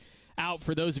stakes out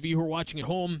for those of you who are watching at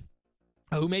home,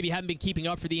 who maybe haven't been keeping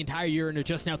up for the entire year and are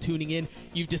just now tuning in.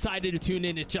 You've decided to tune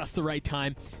in at just the right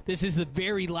time. This is the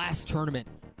very last tournament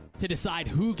to decide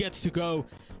who gets to go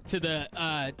to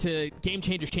the to Game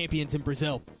Changers Champions in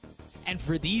Brazil. And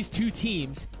for these two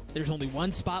teams, there's only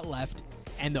one spot left,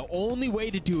 and the only way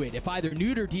to do it, if either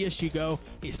Noot or DSG go,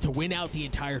 is to win out the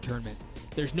entire tournament.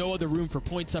 There's no other room for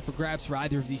points up for grabs for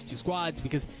either of these two squads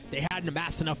because they hadn't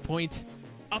amassed enough points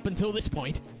up until this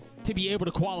point to be able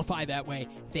to qualify that way.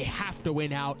 They have to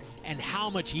win out, and how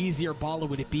much easier, Bala,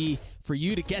 would it be for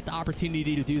you to get the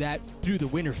opportunity to do that through the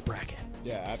winner's bracket?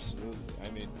 Yeah, absolutely.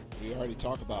 I mean, we already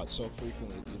talk about so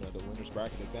frequently, you know, the winner's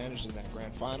bracket advantage in that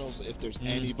grand finals. If there's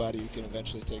anybody who can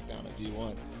eventually take down a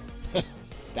V1,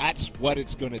 that's what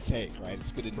it's going to take, right?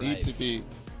 It's going to need to be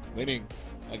winning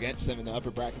against them in the upper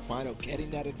bracket final, getting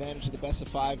that advantage of the best of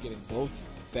 5, getting both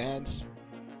bans,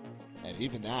 and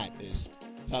even that is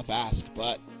a tough ask.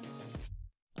 But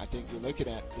I think you're looking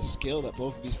at the skill that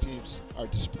both of these teams are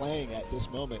displaying at this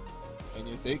moment, and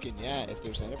you're thinking, yeah, if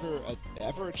there's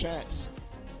ever a chance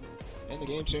in the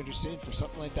Game Changer scene for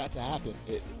something like that to happen,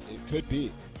 it could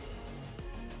be.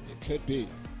 It could be,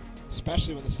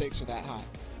 especially when the stakes are that high.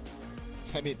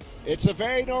 I mean, it's a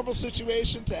very normal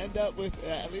situation to end up with,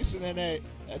 at least in NA,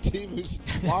 a team who's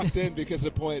locked in because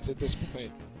of points at this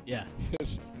point. Yeah.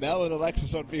 Because Mel and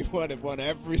Alexis on V1 have won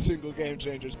every single Game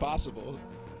Changers possible.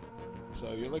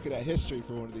 So you're looking at history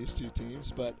for one of these two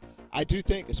teams. But I do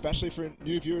think, especially for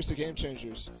new viewers to Game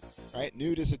Changers, right?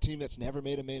 Noot is a team that's never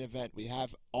made a main event. We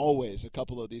have always a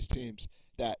couple of these teams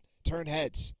that turn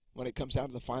heads when it comes down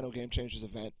to the final Game Changers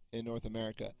event in North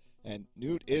America. And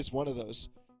Noot is one of those.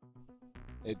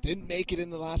 It didn't make it in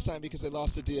the last time because they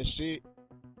lost to DSG,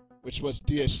 which was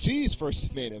DSG's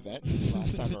first main event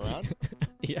last time around.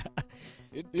 Yeah.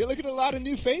 You're looking at a lot of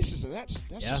new faces, and that's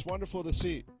just wonderful to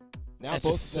see. Now That's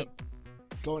both of them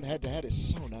going head-to-head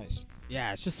is so nice.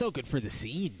 Yeah, it's just so good for the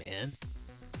scene, man.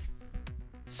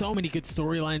 So many good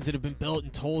storylines that have been built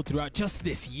and told throughout just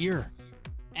this year.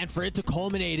 And for it to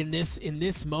culminate in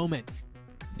this moment,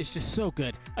 it's just so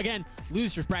good. Again,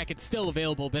 loser's bracket's still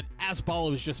available, but as Bala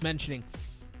was just mentioning,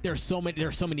 there are so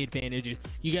many advantages.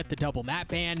 You get the double map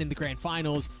ban in the grand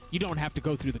finals. You don't have to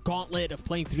go through the gauntlet of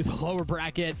playing through the lower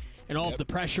bracket and all of the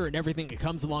pressure and everything that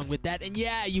comes along with that. And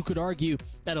yeah, you could argue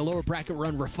that a lower bracket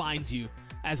run refines you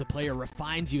as a player,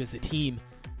 refines you as a team.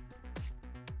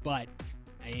 But,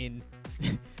 I mean,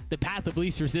 the path of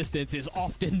least resistance is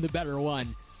often the better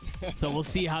one. So we'll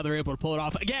see how they're able to pull it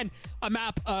off. Again,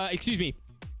 a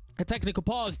technical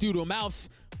pause due to a mouse.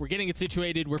 we're getting it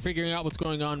situated. We're figuring out what's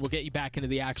going on. We'll get you back into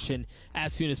the action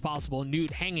as soon as possible.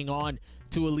 Noot hanging on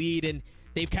to a lead, and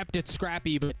they've kept it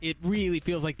scrappy, but it really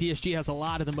feels like DSG has a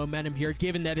lot of the momentum here,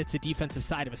 given that it's a defensive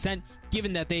side of Ascent,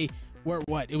 given that they were,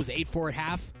 it was 8-4 at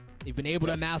half. They've been able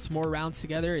to amass more rounds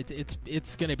together.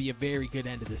 It's going to be a very good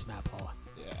end of this map, Paula.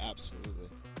 Yeah, absolutely.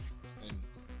 And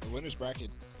the winner's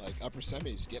bracket, like upper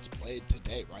semis, gets played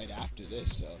today, right after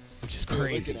this. So which is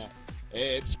crazy.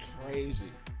 It's crazy.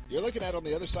 You're looking at on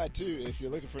the other side too. If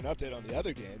you're looking for an update on the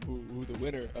other game, who the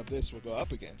winner of this will go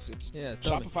up against, it's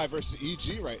Shopify versus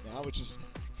EG right now, which is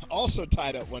also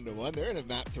tied up 1-1. They're in a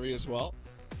map 3 as well,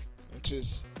 which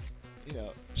is, you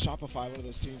know, Shopify, one of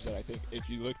those teams that I think if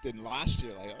you looked in last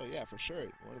year, like, oh yeah, for sure,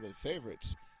 one of the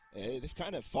favorites. They've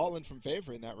kind of fallen from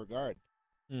favor in that regard.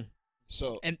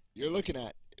 So you're looking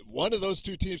at one of those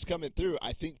two teams coming through,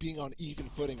 I think being on even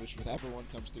footing, which with everyone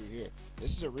comes through here.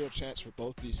 This is a real chance for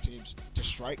both these teams to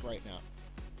strike right now.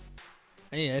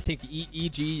 Hey, I think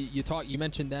EG, you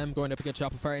mentioned them going up against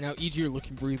Shopify right now. EG are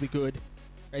looking really good,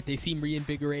 right? They seem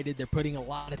reinvigorated. They're putting a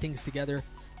lot of things together.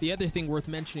 The other thing worth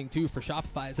mentioning too for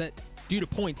Shopify is that due to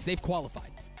points, they've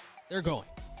qualified. They're going,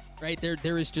 right?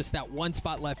 There is just that one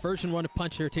spot left. Version 1 have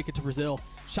punched their ticket to Brazil.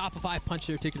 Shopify punched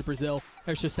their ticket to Brazil.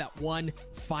 There's just that one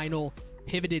final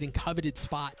pivoted and coveted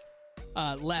spot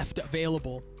left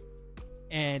available.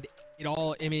 And it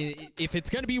all, I mean, if it's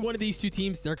going to be one of these two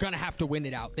teams, they're going to have to win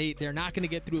it out. They're not going to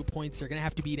get through at points. They're going to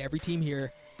have to beat every team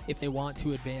here if they want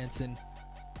to advance. And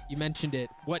you mentioned it.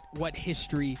 What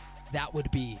history that would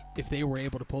be if they were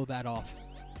able to pull that off.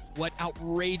 What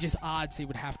outrageous odds they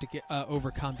would have to get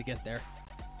overcome to get there.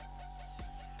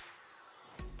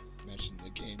 Mentioned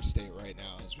the game state right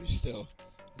now as we still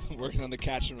working on the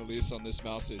catch and release on this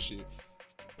mouse issue.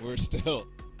 We're still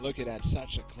looking at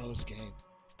such a close game.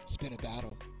 It's been a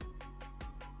battle.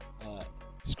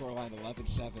 Scoreline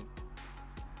 11-7.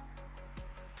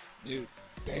 Noot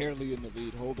barely in the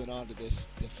lead, holding on to this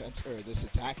defense or this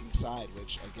attacking side,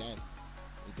 which again,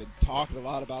 we've been talking a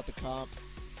lot about the comp.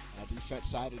 Defense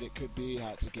sided it could be,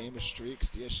 how it's a game of streaks.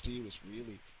 DSG was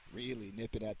really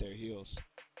nipping at their heels.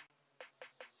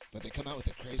 But they come out with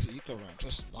a crazy eco round,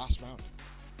 just last round.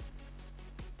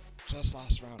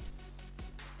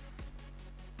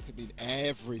 Could mean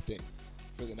everything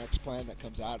for the next plan that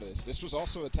comes out of this. This was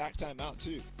also a tack timeout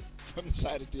too, from the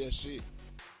side of DSG.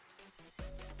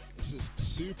 This is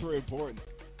super important,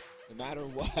 no matter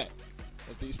what,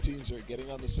 that these teams are getting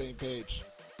on the same page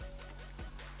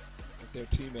with their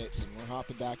teammates. And we're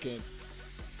hopping back in.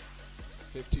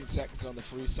 15 seconds on the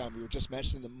freeze time. We were just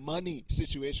mentioning the money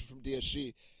situation from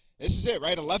DSG. This is it,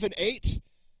 right? 11-8.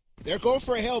 They're going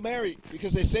for a Hail Mary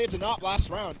because they saved a knot last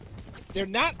round. They're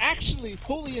not actually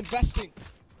fully investing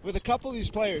with a couple of these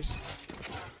players.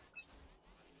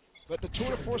 But the tour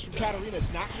de force from Katarina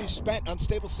is not going to be spent.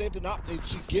 Unstable saved a knot, and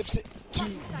she gives it to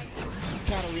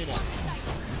Katarina.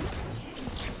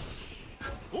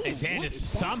 Ooh, and Xandis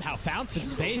somehow found some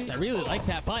space. I really like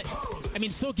that, but, I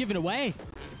mean, still giving away.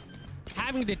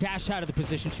 Having to dash out of the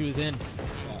position she was in.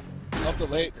 Yeah. Up the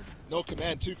late. No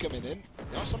command 2 coming in.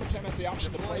 Now Summertime has the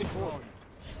option to play for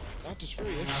not just free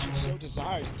if she so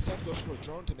desires. Instead goes for a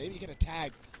drone to maybe get a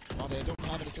tag while they don't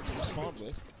have anything to respond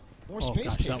with. More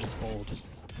space. Gosh, that was bold.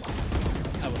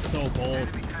 That was so bold.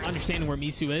 Understanding where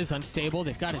Misu is, unstable.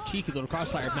 They've got a cheeky little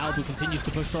crossfire. Malibu continues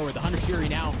to push forward. The Hunter Fury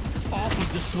now off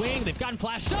of the swing. They've gotten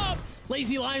flashed up.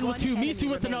 Lazy Lion with 2. Misu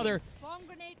with another.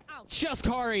 Just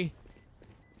Kari.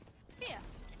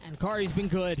 And Kari's been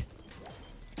good.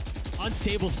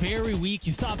 Unstable's very weak.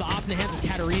 You still have the op in the hands of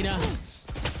Katarina.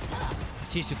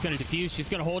 She's just going to defuse. She's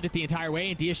going to hold it the entire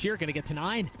way, and DSG are going to get to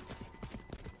 9.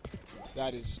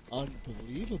 That is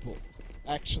unbelievable,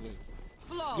 actually.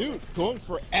 Dude, going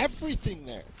for everything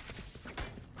there.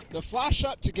 The flash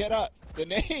up to get up. The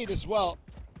nade as well.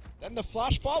 Then the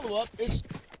flash follow-up is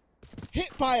hit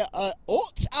by a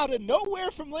ult out of nowhere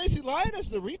from Lazy Lion as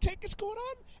the retake is going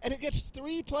on. And it gets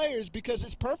 3 players because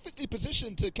it's perfectly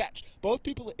positioned to catch both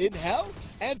people in hell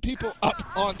and people up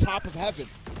on top of heaven.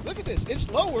 Look at this. It's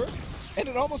lower, and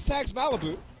it almost tags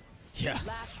Malibu. Yeah.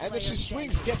 And then she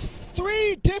swings, gets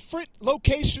 3 different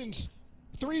locations,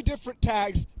 3 different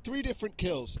tags, 3 different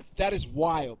kills. That is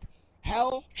wild.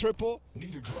 Hell, triple,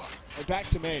 and back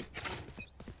to main.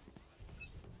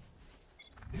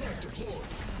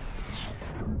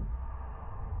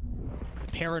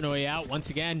 Paranoia out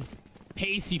once again.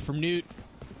 Pacey from Noot.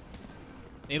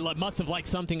 They must have liked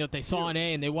something that they saw in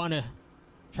A, and they want to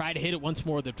try to hit it once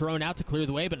more. The drone out to clear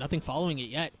the way, but nothing following it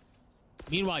yet.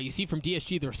 Meanwhile, you see from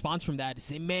DSG, the response from that is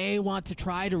they may want to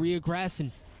try to re-aggress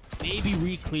and maybe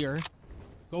re-clear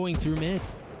going through mid.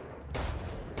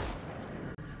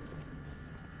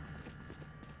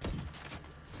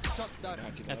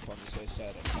 backing up on the safe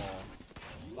side at all.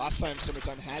 Last time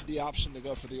Summertime had the option to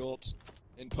go for the ult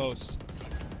in post.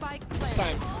 This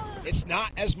time, it's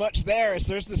not as much there as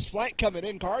there's this flank coming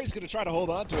in. Kari's going to try to hold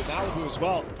on to it. Malibu as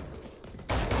well.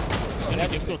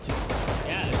 Difficult to,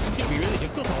 yeah, this is going to be really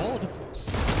difficult to hold.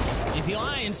 Easy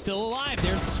Lion still alive.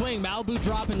 There's the swing. Malibu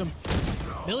dropping him.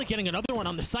 Millie getting another one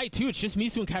on the site, too. It's just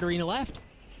Misu and Katarina left.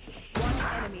 One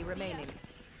enemy remaining.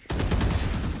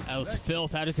 That was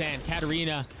filth out of his hand.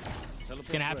 Katarina. It's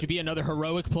going to have to be another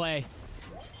heroic play.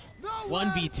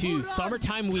 1v2.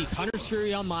 Summertime week. Hunter's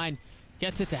Fury online.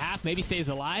 Gets it to half. Maybe stays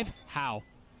alive. How?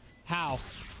 How?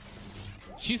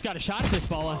 She's got a shot at this,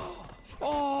 Bala.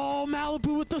 Oh,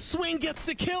 Malibu with the swing gets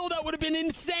the kill. That would have been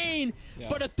insane. Yeah.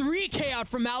 But a 3K out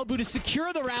from Malibu to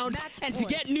secure the round and to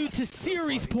get Noot to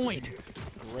series point.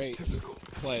 Great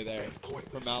play there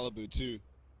from Malibu, too.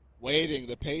 Waiting,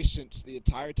 the patience, the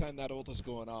entire time that ult is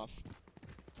going off.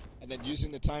 And then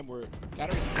using the time where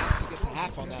Katarina has to get to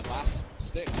half on that last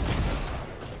stick.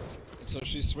 And so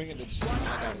she's swinging to just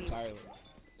find out entirely.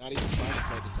 Not even trying to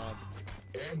play the time.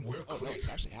 Oh, no, it's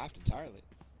actually halved entirely.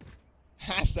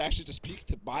 Has to actually just peek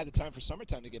to buy the time for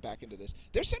Summertime to get back into this.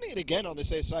 They're sending it again on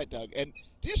this A side, Doug, and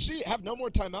DSG have no more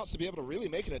timeouts to be able to really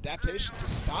make an adaptation to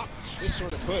stop this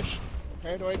sort of push.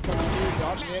 Paranoid coming through,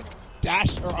 dodging it,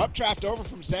 dash or updraft over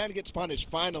from Zan, gets punished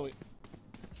finally.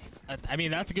 I mean,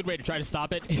 that's a good way to try to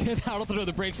stop it. I'll throw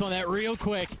the brakes on that real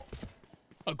quick.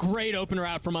 A great opener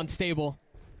out from Unstable.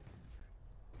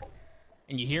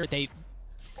 And you hear it, they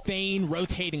feign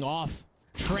rotating off,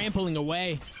 trampling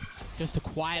away. Just to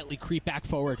quietly creep back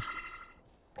forward.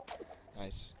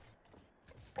 Nice.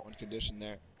 One condition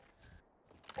there.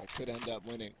 I could end up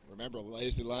winning. Remember,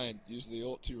 Lazy Lion used the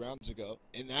ult 2 rounds ago.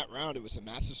 In that round, it was a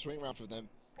massive swing round for them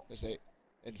because they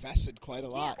invested quite a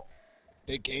lot.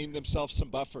 They gained themselves some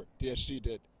buffer. DSG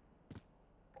did.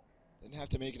 Didn't have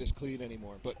to make it as clean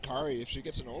anymore. But Kari, if she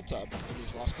gets an ult up in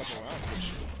these last couple of rounds, which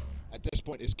at this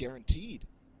point is guaranteed,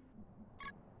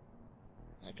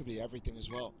 that could be everything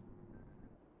as well.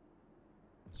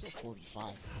 Still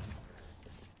 45.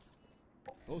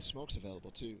 Both smokes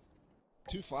available too.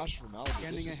 2 flash from Malibu.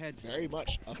 This is very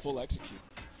much a full execute.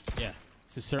 Yeah,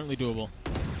 this is certainly doable.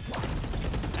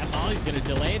 That Molly's going to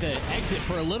delay the exit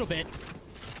for a little bit.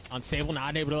 Unstable,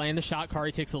 not able to land the shot.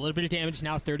 Kari takes a little bit of damage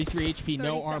now. 33 HP,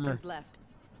 no armor. Left.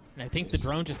 And I think the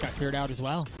drone just got cleared out as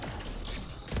well.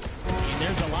 And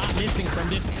there's a lot missing from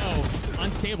this go.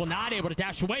 Unstable, not able to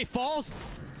dash away, falls.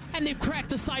 And they've cracked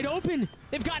the side open.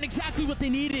 They've gotten exactly what they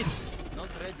needed.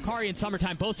 Kari and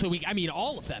Summertime both so weak. I mean,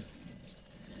 all of them.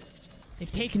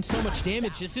 They've taken so much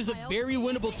damage. This is a very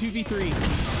winnable 2v3.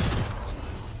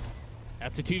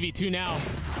 That's a 2v2 now.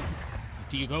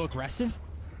 Do you go aggressive?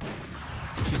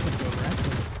 She's going to go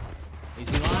aggressive.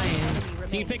 Lazy Lion.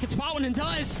 See if they can spot one and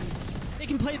does. They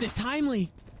can play this timely.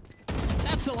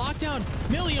 That's a lockdown.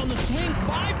 Millie on the swing.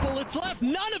 5 bullets left.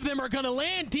 None of them are going to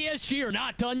land. DSG are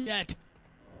not done yet.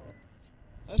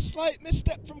 A slight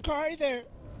misstep from Kari there.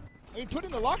 I mean,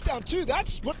 putting the lockdown too,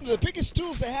 that's one of the biggest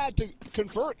tools they had to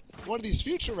convert one of these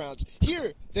future rounds.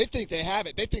 Here, they think they have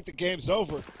it. They think the game's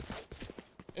over.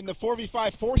 In the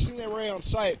 4v5, forcing their way on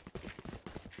site.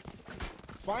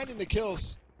 Finding the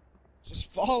kills.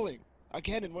 Just falling.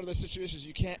 Again, in one of those situations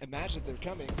you can't imagine they're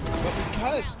coming. But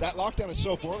because that lockdown is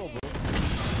so vulnerable,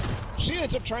 she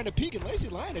ends up trying to peek, and Lazy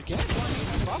Lion again,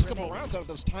 in these last couple of rounds out of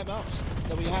those timeouts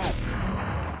that we had,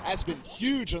 has been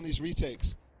huge on these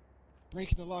retakes.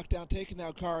 Breaking the lockdown, taking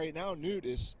out Kari. Now Noot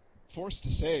is forced to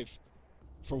save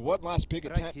for one last big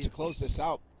attempt to close this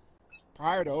out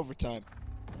prior to overtime.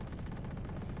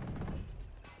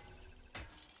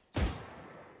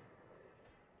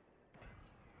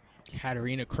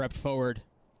 Katarina crept forward.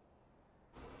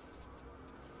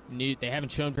 Noot, they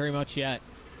haven't shown very much yet.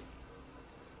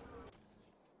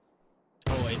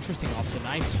 Oh, interesting. Off the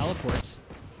knife, teleports.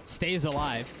 Stays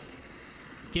alive.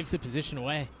 Gives the position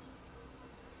away.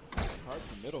 Hard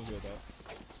from middle here, though.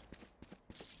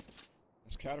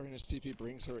 As Katarina's TP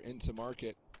brings her into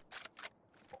market.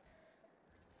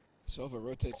 Sova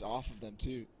rotates off of them,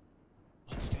 too.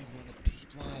 Unstable on a deep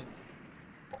line.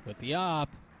 With the op.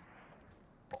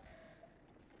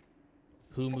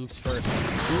 Who moves first?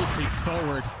 Who creeps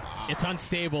forward? It's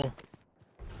Unstable.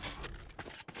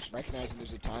 Just recognizing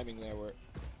there's a timing there where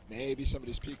maybe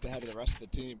somebody's peeked ahead of the rest of the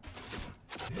team.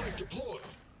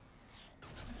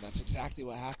 That's exactly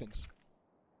what happens.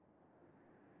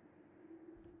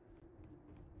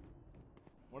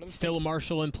 Still a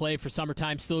Marshall in play for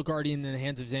Summertime. Still a Guardian in the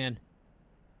hands of Zan.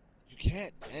 You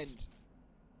can't end.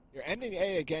 You're ending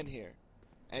A again here.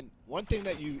 And one thing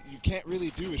that you can't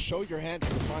really do is show your hand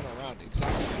for the final round.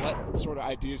 Exactly what sort of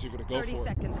ideas you're going to go for. 30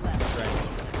 seconds left.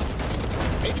 Right.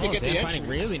 Maybe to get the finding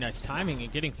entries. really nice timing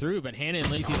and getting through, but Hannah and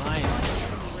Lazy Lion,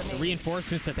 the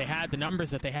reinforcements that they had, the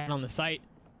numbers that they had on the site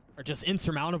are just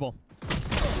insurmountable.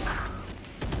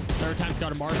 Third time's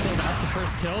got a Marshall. That's the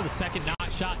first kill. The second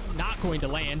shot not going to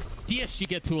land. DSG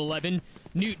get to 11.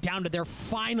 Noot down to their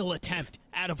final attempt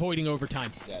at avoiding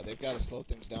overtime. Yeah, they've got to slow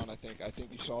things down, I think. I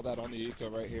think you saw that on the eco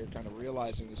right here, kind of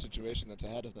realizing the situation that's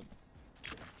ahead of them.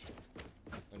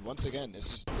 And once again,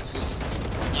 this is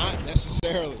not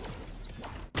necessarily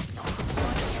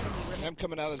them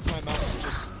coming out of the timeouts and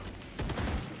just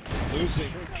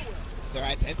losing their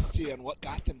identity on what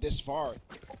got them this far.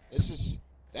 This is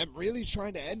them really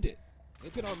trying to end it.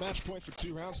 They've been on match point for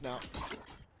 2 rounds now.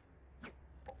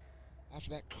 After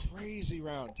that crazy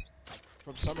round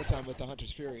from Summertime with the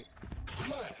Hunter's Fury.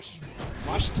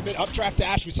 Flash into mid, updraft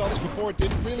dash. We saw this before. It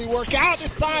didn't really work out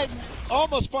this time.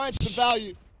 Almost finds some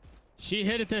value. She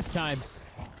hit it this time,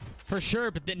 for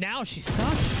sure, but now she's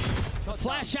stuck. The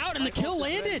flash out and the kill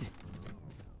landed.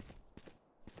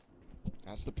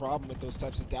 That's the problem with those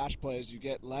types of dash plays. You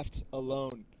get left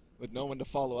alone with no one to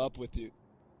follow up with you.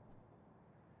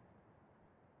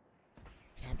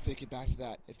 And I'm thinking back to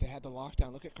that. If they had the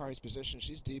lockdown, look at Kari's position.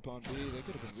 She's deep on B. They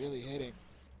could have been really hitting.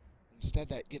 Instead,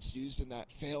 that gets used in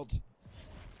that failed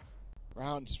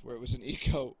round where it was an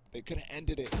eco. They could have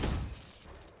ended it.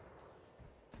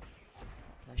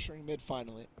 Pressuring mid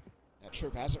finally. That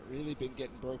trip hasn't really been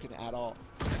getting broken at all.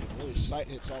 Really sight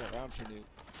hits all around for Noot.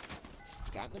 It's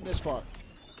gotten them this far.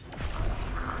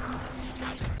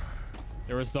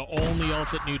 There was the only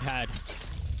ult that Noot had.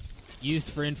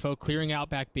 Used for info, clearing out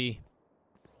back B.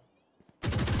 2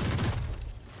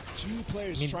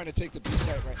 players trying to take the B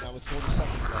site right now with 40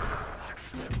 seconds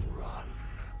left.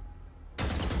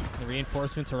 The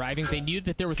reinforcements arriving. They knew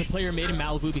that there was a player made in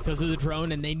Malibu because of the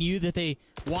drone, and they knew that they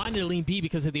wanted to lean B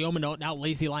because of the Omen ult. Now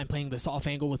Lazy Lion playing this off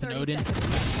angle with an Odin.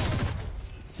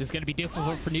 This is going to be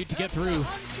difficult for Noot to get through.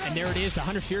 And there it is, the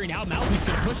Hunter's Fury. Now Malibu's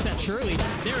going to push that surely.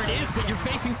 There it is, but you're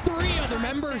facing 3 other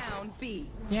members.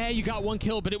 Yeah, you got 1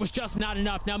 kill, but it was just not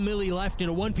enough. Now Millie left in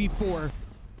a 1v4.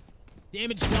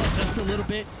 Damage dealt just a little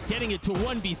bit, getting it to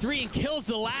 1v3 and kills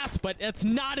the last, but that's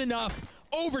not enough.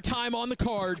 Overtime on the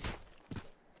cards.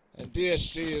 And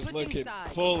DSG is looking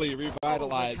fully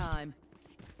revitalized,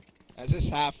 as this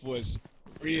half was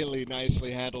really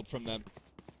nicely handled from them.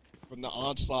 From the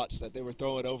onslaughts that they were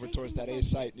throwing over towards that A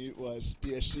site, Noot was.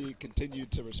 DSG continued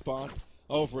to respond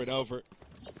over and over.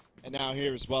 And now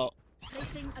here as well.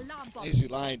 Lazy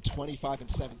Lion 25 and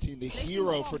 17, the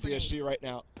hero for DSG right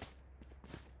now.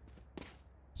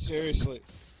 Seriously,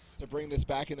 to bring this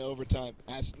back into overtime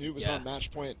as Noot was on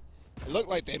match point. It looked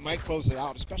like they might close it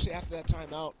out, especially after that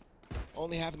timeout.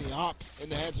 Only having the op in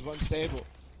the hands of Unstable.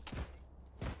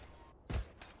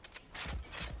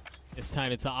 This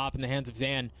time it's an op in the hands of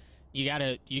Zan. You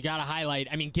gotta highlight.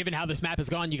 I mean, given how this map has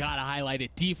gone, you gotta highlight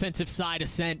it. Defensive side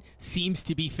Ascent seems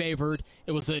to be favored.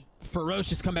 It was a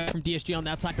ferocious comeback from DSG on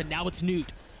that side, but now it's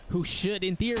Noot, who should,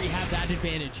 in theory, have that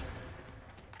advantage.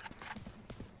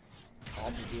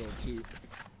 On the deal too.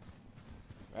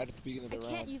 Right at the beginning of the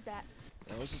round. Can't use that.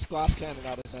 There was this glass cannon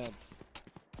out of Zan.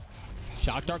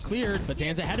 Shock dart cleared, but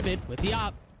Zan's ahead of it with the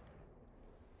op.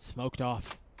 Smoked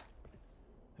off.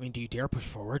 I mean, do you dare push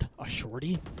forward a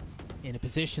shorty in a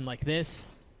position like this?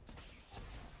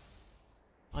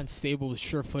 Unstable with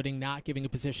sure footing, not giving a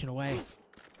position away.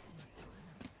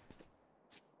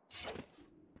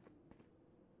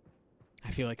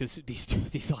 I feel like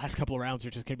these last couple of rounds are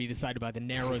just going to be decided by the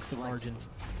narrowest of margins.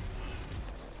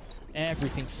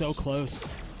 Everything's so close.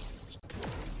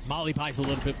 Molly buys a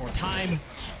little bit more time,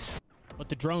 but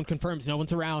the drone confirms no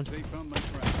one's around.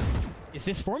 Is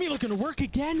this formula going to work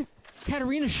again?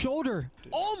 Katarina's shoulder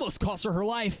almost cost her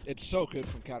life. It's so good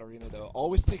from Katarina, though.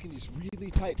 Always taking these really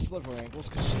tight sliver angles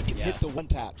because she can hit the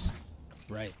one-taps.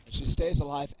 Right. And she stays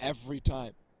alive every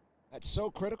time. That's so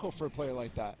critical for a player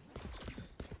like that.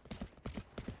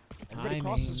 Everybody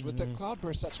crosses with the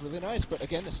cloudburst. That's really nice. But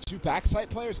again, this 2 backside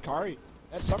players, Kari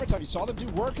and Summertime, you saw them do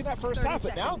work in that first half.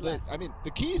 But now,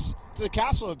 the keys to the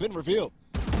castle have been revealed.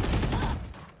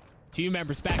 2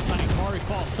 members backside. Kari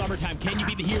falls. Summertime, can you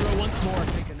be the hero once more?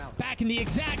 Back in the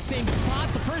exact same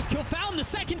spot. The first kill found. The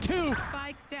second 2.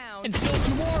 And still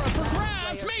 2 more up for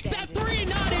grabs. Make that 3.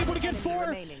 Not able to get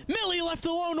 4. Millie left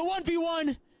alone. A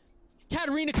 1v1.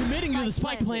 Katarina committing to the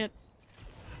spike plant.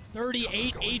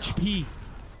 38 HP.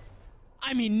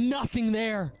 I mean, nothing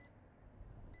there.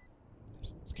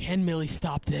 Can Millie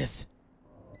stop this?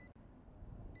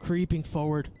 Creeping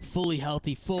forward, fully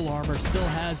healthy, full armor, still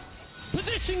has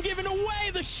position given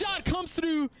away. The shot comes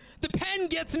through. The pen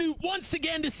gets Noot once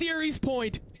again to series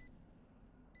point.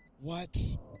 What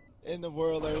in the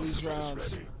world are these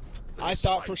rounds? I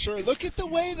thought for sure. Look at the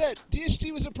way that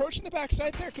DSG was approaching the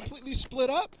backside there, completely split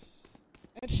up.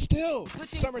 And still,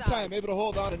 Summertime able to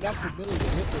hold on enough for Millie to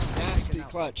hit this nasty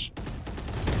clutch.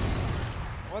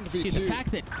 1v2. Dude, the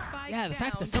fact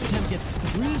that Summertime gets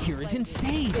 3 here is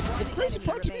insane. The crazy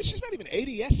part to me is she's not even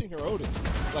ADSing her Odin.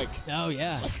 Like, oh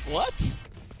yeah. Like, what?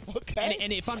 Okay.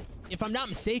 And if I'm not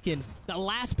mistaken, the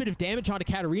last bit of damage onto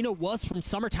Katarina was from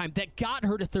Summertime that got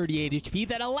her to 38 HP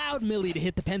that allowed Millie to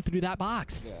hit the pen through that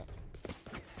box. Yeah.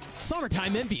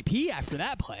 Summertime MVP after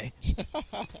that play.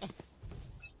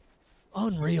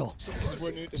 Unreal. This is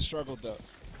where Noot has struggled though.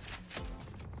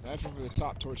 Knife from the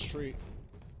top towards tree.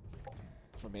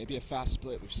 For maybe a fast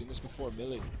split. We've seen this before.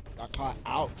 Millie got caught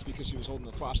out because she was holding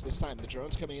the flash this time. The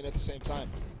drone's coming in at the same time.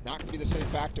 Not going to be the same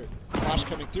factor. Flash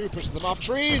coming through, pushes them off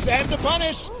trees, and to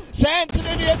punish,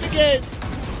 Santanini at the game.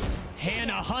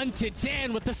 Hannah hunted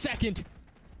Zan with the second.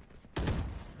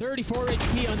 34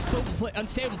 HP,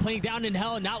 unstable, playing down in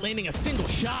hell and not landing a single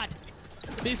shot.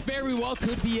 This very well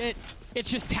could be it. It's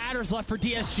just tatters left for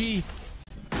DSG.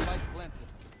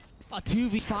 A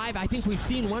 2v5, I think we've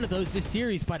seen one of those this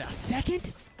series, but a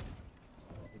second?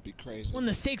 Would be crazy. When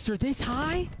the stakes are this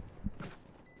high?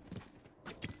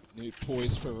 Noot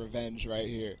poised for revenge right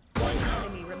here. One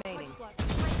enemy remaining.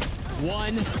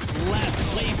 One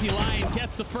left. Lazy Lion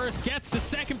gets the first, gets the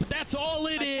second, but that's all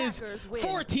it is.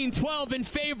 14-12 in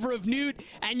favor of Noot,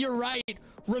 and you're right,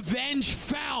 revenge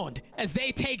found as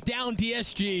they take down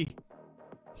DSG.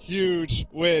 Huge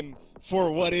win for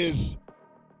what is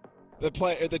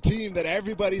the team that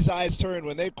everybody's eyes turned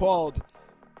when they called,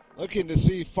 looking to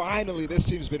see finally this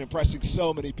team's been impressing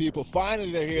so many people.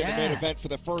 Finally they're here in the main event for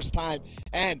the first time,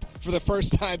 and for the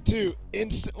first time too,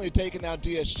 instantly taking down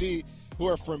DSG, who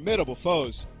are formidable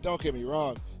foes. Don't get me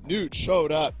wrong, Noot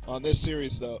showed up on this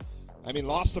series though. I mean,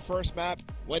 lost the first map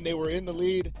when they were in the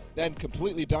lead, then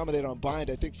completely dominated on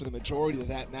Bind, I think, for the majority of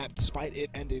that map, despite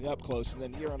it ending up close. And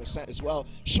then here on Ascent as well,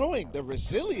 showing the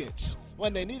resilience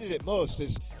when they needed it most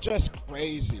is just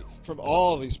crazy from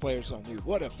all of these players on Noot.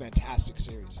 What a fantastic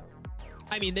series.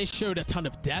 I mean, they showed a ton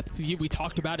of depth. We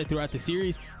talked about it throughout the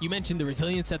series. You mentioned the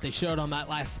resilience that they showed on that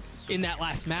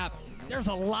last map. There's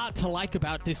a lot to like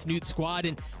about this Noot squad,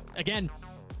 and again,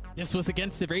 this was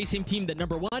against the very same team that,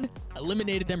 number one,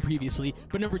 eliminated them previously,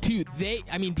 but number two,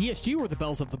 DSG were the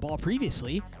bells of the ball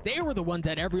previously. They were the ones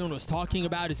that everyone was talking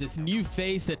about as this new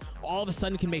face that all of a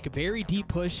sudden can make a very deep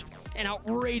push. An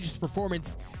outrageous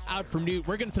performance out from Noot.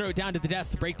 We're going to throw it down to the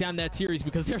desk to break down that series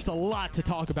because there's a lot to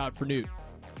talk about for Noot.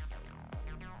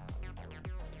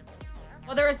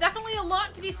 Well, there was definitely a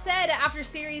lot to be said after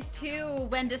Series 2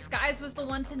 when Disguise was the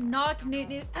one to knock Noot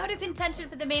Noot out of contention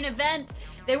for the main event.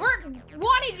 They weren't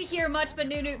wanting to hear much, but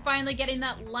Noot Noot finally getting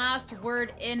that last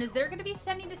word in as they're going to be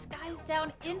sending Disguise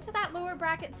down into that lower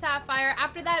bracket Sapphire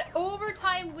after that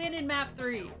overtime win in Map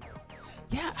 3.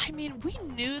 Yeah, I mean, we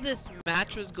knew this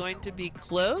match was going to be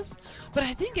close, but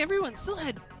I think everyone still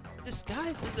had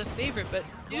Disguise as a favorite, but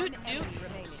Noot Noot,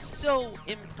 so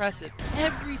impressive.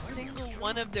 Every single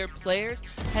one of their players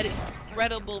had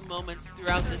incredible moments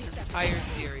throughout this entire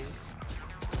series.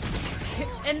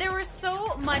 And they were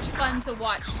so much fun to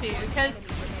watch too, because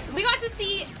we got to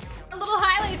see a little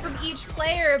highlight from each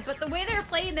player, but the way they're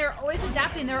playing, they're always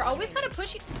adapting. They're always kind of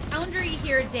pushing the boundary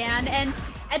here, Dan, and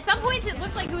at some points it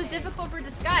looked like it was difficult for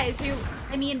Disguise, who,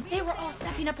 I mean, they were all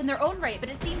stepping up in their own right, but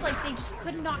it seemed like they just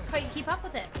could not quite keep up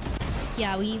with it.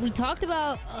 Yeah, we talked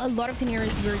about a lot of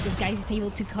scenarios where Disguise is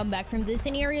able to come back from these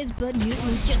scenarios, but Noot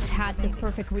Noot just had the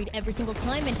perfect read every single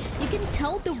time, and you can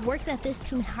tell the work that this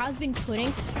team has been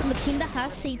putting from a team that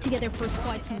has stayed together for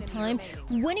quite some time,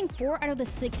 winning 4 out of the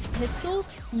 6 pistols,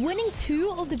 winning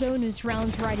 2 of the bonus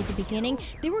rounds right at the beginning.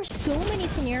 There were so many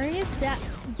scenarios that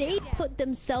they put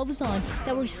themselves on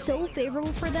that were so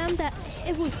favorable for them that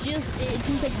it was just, it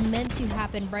seems like meant to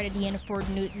happen right at the end for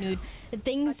Noot Noot.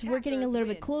 Things were getting a little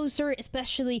bit closer,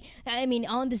 especially, I mean,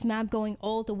 on this map going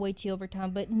all the way to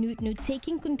overtime, but Noot Noot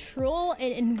taking control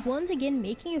and once again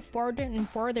making it farther and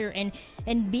farther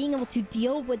and being able to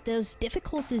deal with those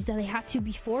difficulties that they had to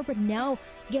before, but now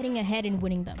getting ahead and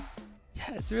winning them.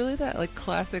 Yeah, it's really that like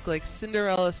classic like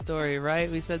Cinderella story,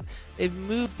 right? We said they've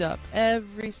moved up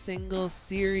every single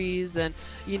series, and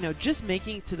you know, just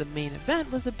making it to the main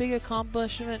event was a big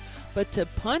accomplishment, but to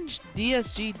punch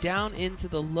DSG down into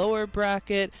the lower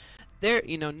bracket, they're,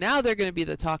 you know, now they're going to be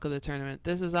the talk of the tournament.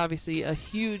 This is obviously a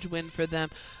huge win for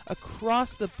them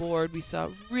across the board. We saw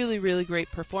really, really great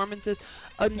performances.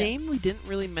 A name we didn't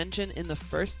really mention in the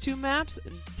first 2 maps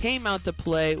came out to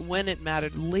play when it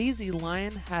mattered. Lazy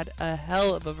Lion had a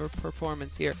hell of a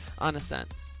performance here on Ascent.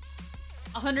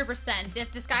 100%.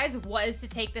 If Disguise was to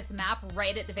take this map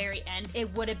right at the very end,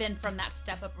 it would have been from that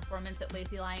step-up performance at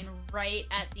Lazy Lion right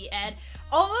at the end.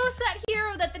 Almost that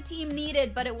hero that the team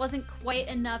needed, but it wasn't quite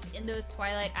enough in those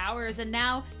twilight hours. And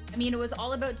now, I mean, it was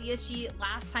all about DSG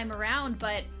last time around,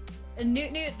 but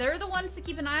Noot Noot, they're the ones to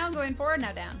keep an eye on going forward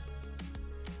now, Dan.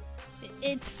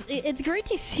 It's great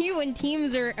to see when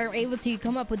teams are able to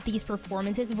come up with these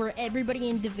performances where everybody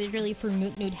individually for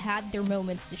Noot Noot had their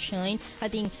moments to shine. I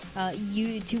think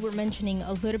you two were mentioning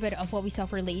a little bit of what we saw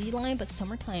for Lazy Lion, but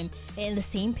Summertime and the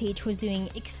same page was doing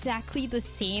exactly the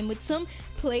same with some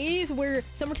plays where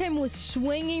Summertime was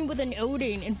swinging with an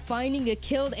Odin and finding a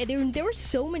kill. And there were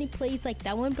so many plays like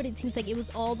that one, but it seems like it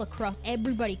was all across,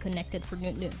 everybody connected for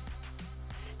Noot Noot.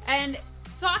 And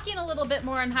talking a little bit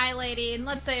more and highlighting,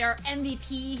 let's say, our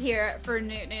MVP here for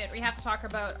Noot Noot, we have to talk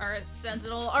about our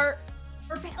Sentinel, our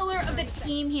pillar of the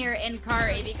team here in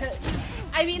Kari, because,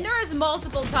 I mean, there was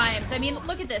multiple times. I mean,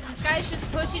 look at this. This guy's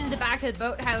just pushing in the back of the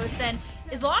boathouse, and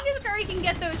as long as Kari can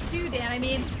get those two, Dan, I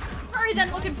mean, Kari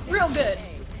then looking real good.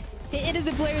 It is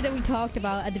a player that we talked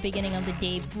about at the beginning of the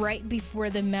day, right before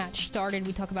the match started.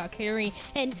 We talked about Kari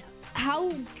and how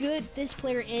good this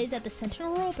player is at the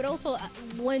Sentinel role, but also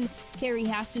when Kari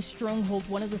has to stronghold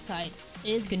one of the sides,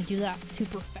 is going to do that to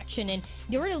perfection. And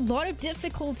there were a lot of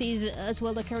difficulties as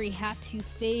well that Kari had to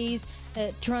face,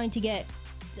 trying to get,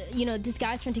 you know, this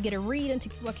guy's trying to get a read into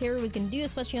what Kari was going to do,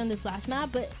 especially on this last map,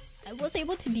 but I was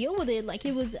able to deal with it like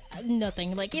it was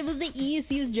nothing. Like, it was the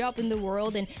easiest job in the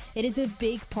world, and it is a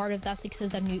big part of that success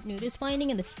that Noot Noot is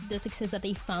finding, and the success that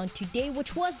they found today,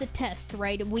 which was the test,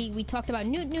 right? We talked about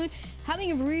Noot Noot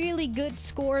having really good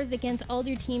scores against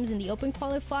other teams in the Open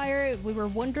Qualifier. We were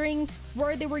wondering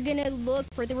where they were gonna look,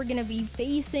 where they were gonna be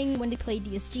facing when they play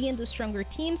DSG and the stronger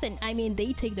teams, and I mean,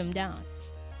 they take them down.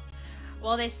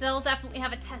 Well, they still definitely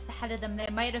have a test ahead of them. They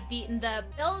might have beaten the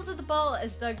Bells of the Ball,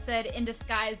 as Doug said, in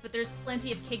Disguise, but there's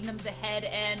plenty of kingdoms ahead,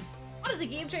 and honestly,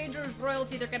 Game Changers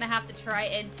royalty they're going to have to try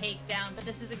and take down, but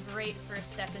this is a great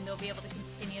first step, and they'll be able to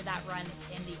continue that run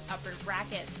in the upper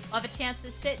bracket. We'll have a chance to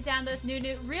sit down with Noot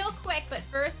Noot real quick, but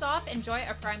first off, enjoy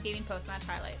our Prime Gaming post-match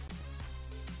highlights.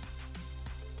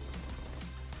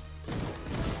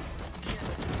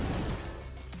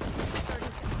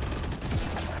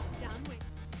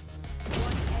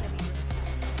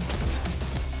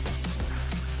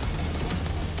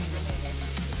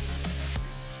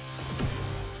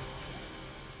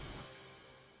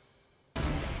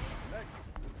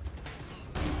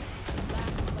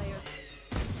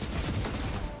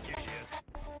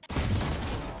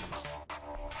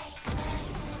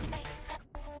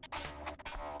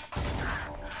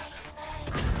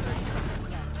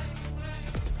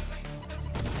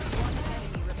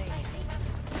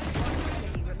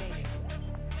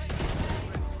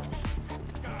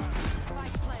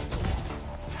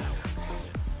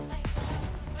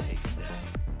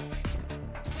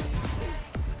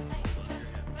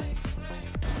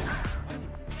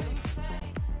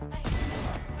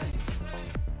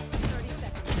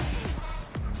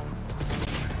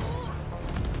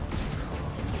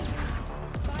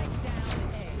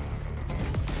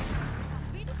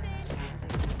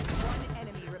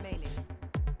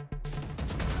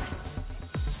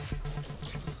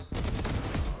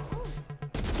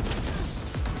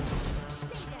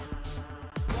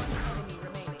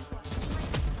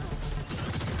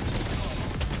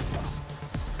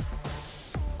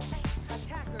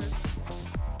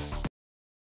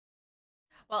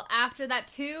 Well, after that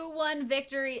 2-1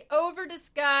 victory over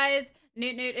Disguise,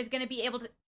 Noot Noot is going to be able to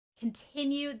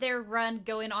continue their run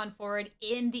going on forward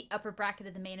in the upper bracket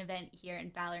of the main event here in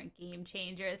VALORANT Game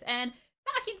Changers. And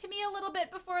talking to me a little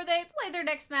bit before they play their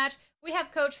next match, we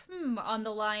have Coach on the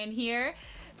line here.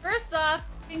 First off,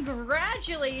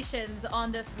 congratulations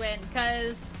on this win,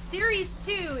 because Series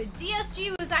 2,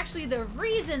 DSG was actually the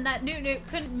reason that Noot Noot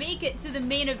couldn't make it to the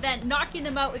main event, knocking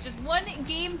them out with just one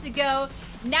game to go.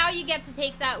 Now you get to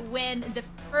take that win, the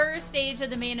first stage of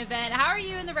the main event. How are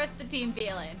you and the rest of the team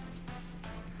feeling?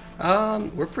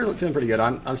 We're feeling pretty good.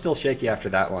 I'm still shaky after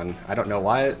that one. I don't know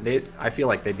why. I feel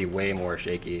like they'd be way more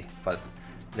shaky, but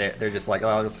they're just like,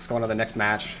 oh, let's just go on to the next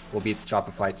match. We'll beat the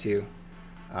Shopify too.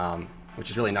 Which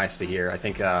is really nice to hear. I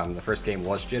think the first game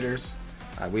was jitters.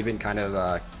 We've been kind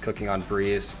of cooking on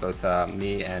Breeze, both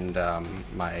me and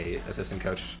my assistant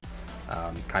coach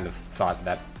kind of thought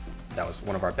that that was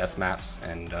one of our best maps,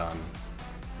 and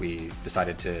we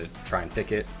decided to try and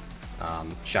pick it.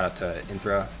 Shout out to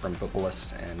Inthra from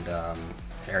Footballist and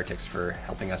Heretics for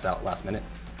helping us out last minute.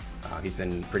 He's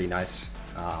been pretty nice.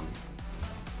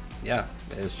 Yeah,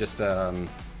 it was just, I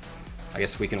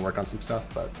guess we can work on some stuff,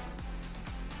 but...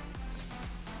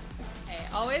 Okay,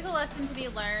 Always a lesson to be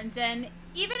learned, and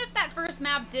even if that first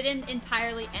map didn't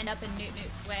entirely end up in Noot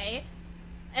Noot's way,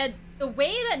 the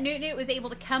way that Noot Noot was able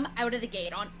to come out of the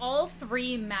gate on all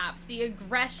 3 maps, the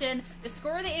aggression, the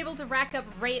score they're able to rack up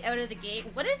right out of the gate,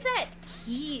 what is that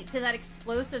key to that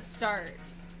explosive start?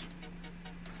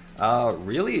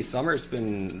 Really, Summer's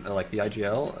been, like the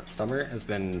IGL, Summer has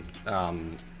been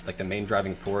like the main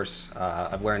driving force.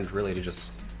 I've learned really to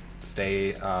just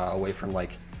stay away from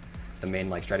like the main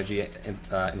like strategy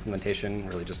implementation,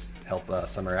 really just help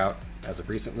Summer out as of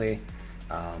recently.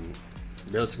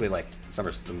 Realistically, like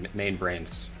Summer's the main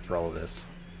brains for all of this,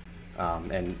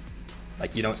 and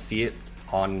like you don't see it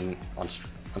on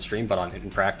stream, but in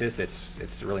practice,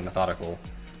 it's really methodical,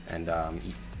 and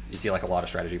you see like a lot of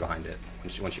strategy behind it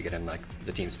once you get in like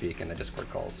the TeamSpeak and the Discord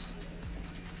calls.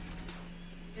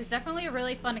 There's definitely a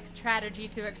really fun strategy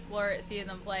to explore seeing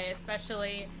them play,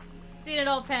 especially seeing it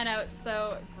all pan out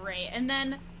so great. And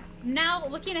then now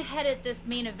looking ahead at this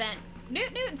main event,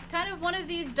 Noot Noot's kind of one of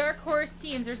these dark horse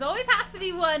teams. There's always has to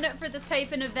be one for this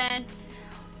type of event.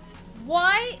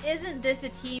 Why isn't this a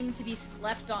team to be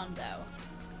slept on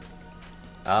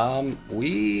though?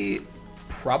 We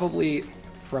probably,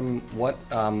 from what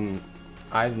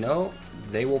I know,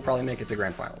 they will probably make it to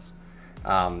grand finals.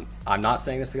 I'm not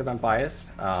saying this because I'm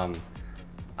biased.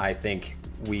 I think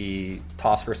we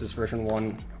tossed versus version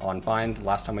 1 on Bind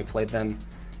last time we played them.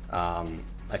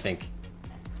 I think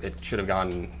it should have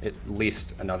gone at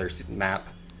least another map.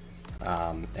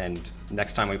 And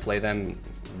next time we play them,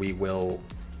 we will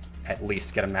at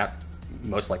least get a map,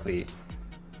 most likely,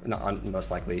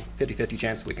 50-50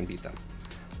 chance we can beat them.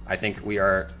 I think we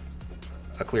are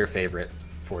a clear favorite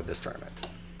for this tournament.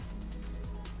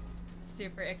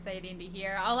 Super exciting to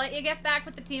hear. I'll let you get back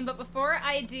with the team, but before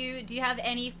I do you have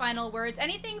any final words?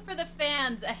 Anything for the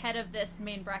fans ahead of this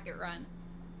main bracket run?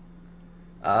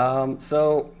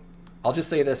 So I'll just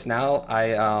say this now.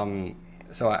 I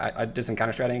did some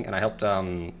counter stratting and I helped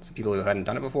some people who hadn't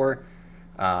done it before.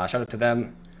 Shout out to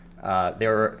them.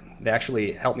 They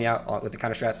actually helped me out with the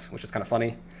counter strats, which is kind of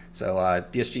funny. So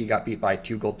DSG got beat by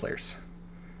 2 gold players.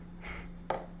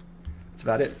 That's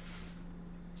about it.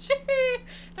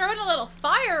 Throwing a little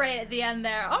fire right at the end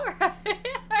there. All right.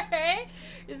 All right.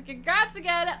 Just congrats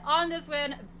again on this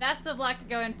win. Best of luck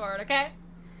going forward, okay?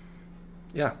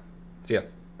 Yeah. See ya.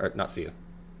 Or not see ya.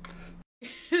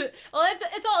 Well,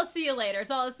 it's all see you later. It's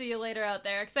all see you later out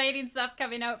there. Exciting stuff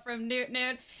coming out from Noot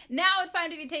Noot. Now it's time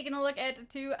to be taking a look at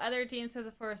 2 other teams because,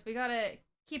 of course, we got to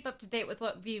keep up to date with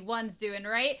what V1's doing,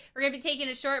 right? We're going to be taking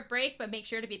a short break, but make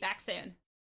sure to be back soon.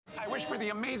 I wish for the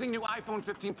amazing new iPhone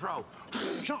 15 Pro.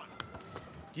 Sean,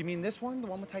 do you mean this one, the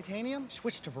one with titanium?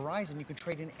 Switch to Verizon. You can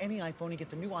trade in any iPhone and get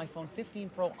the new iPhone 15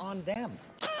 Pro on them.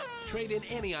 Trade in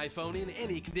any iPhone in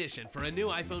any condition for a new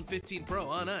iPhone 15 Pro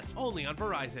on us, only on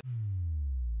Verizon.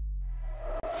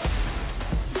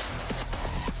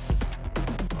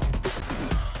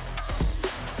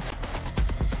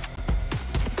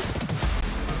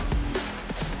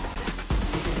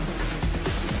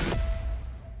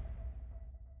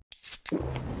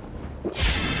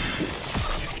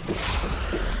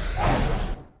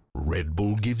 Red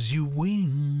Bull gives you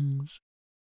wings.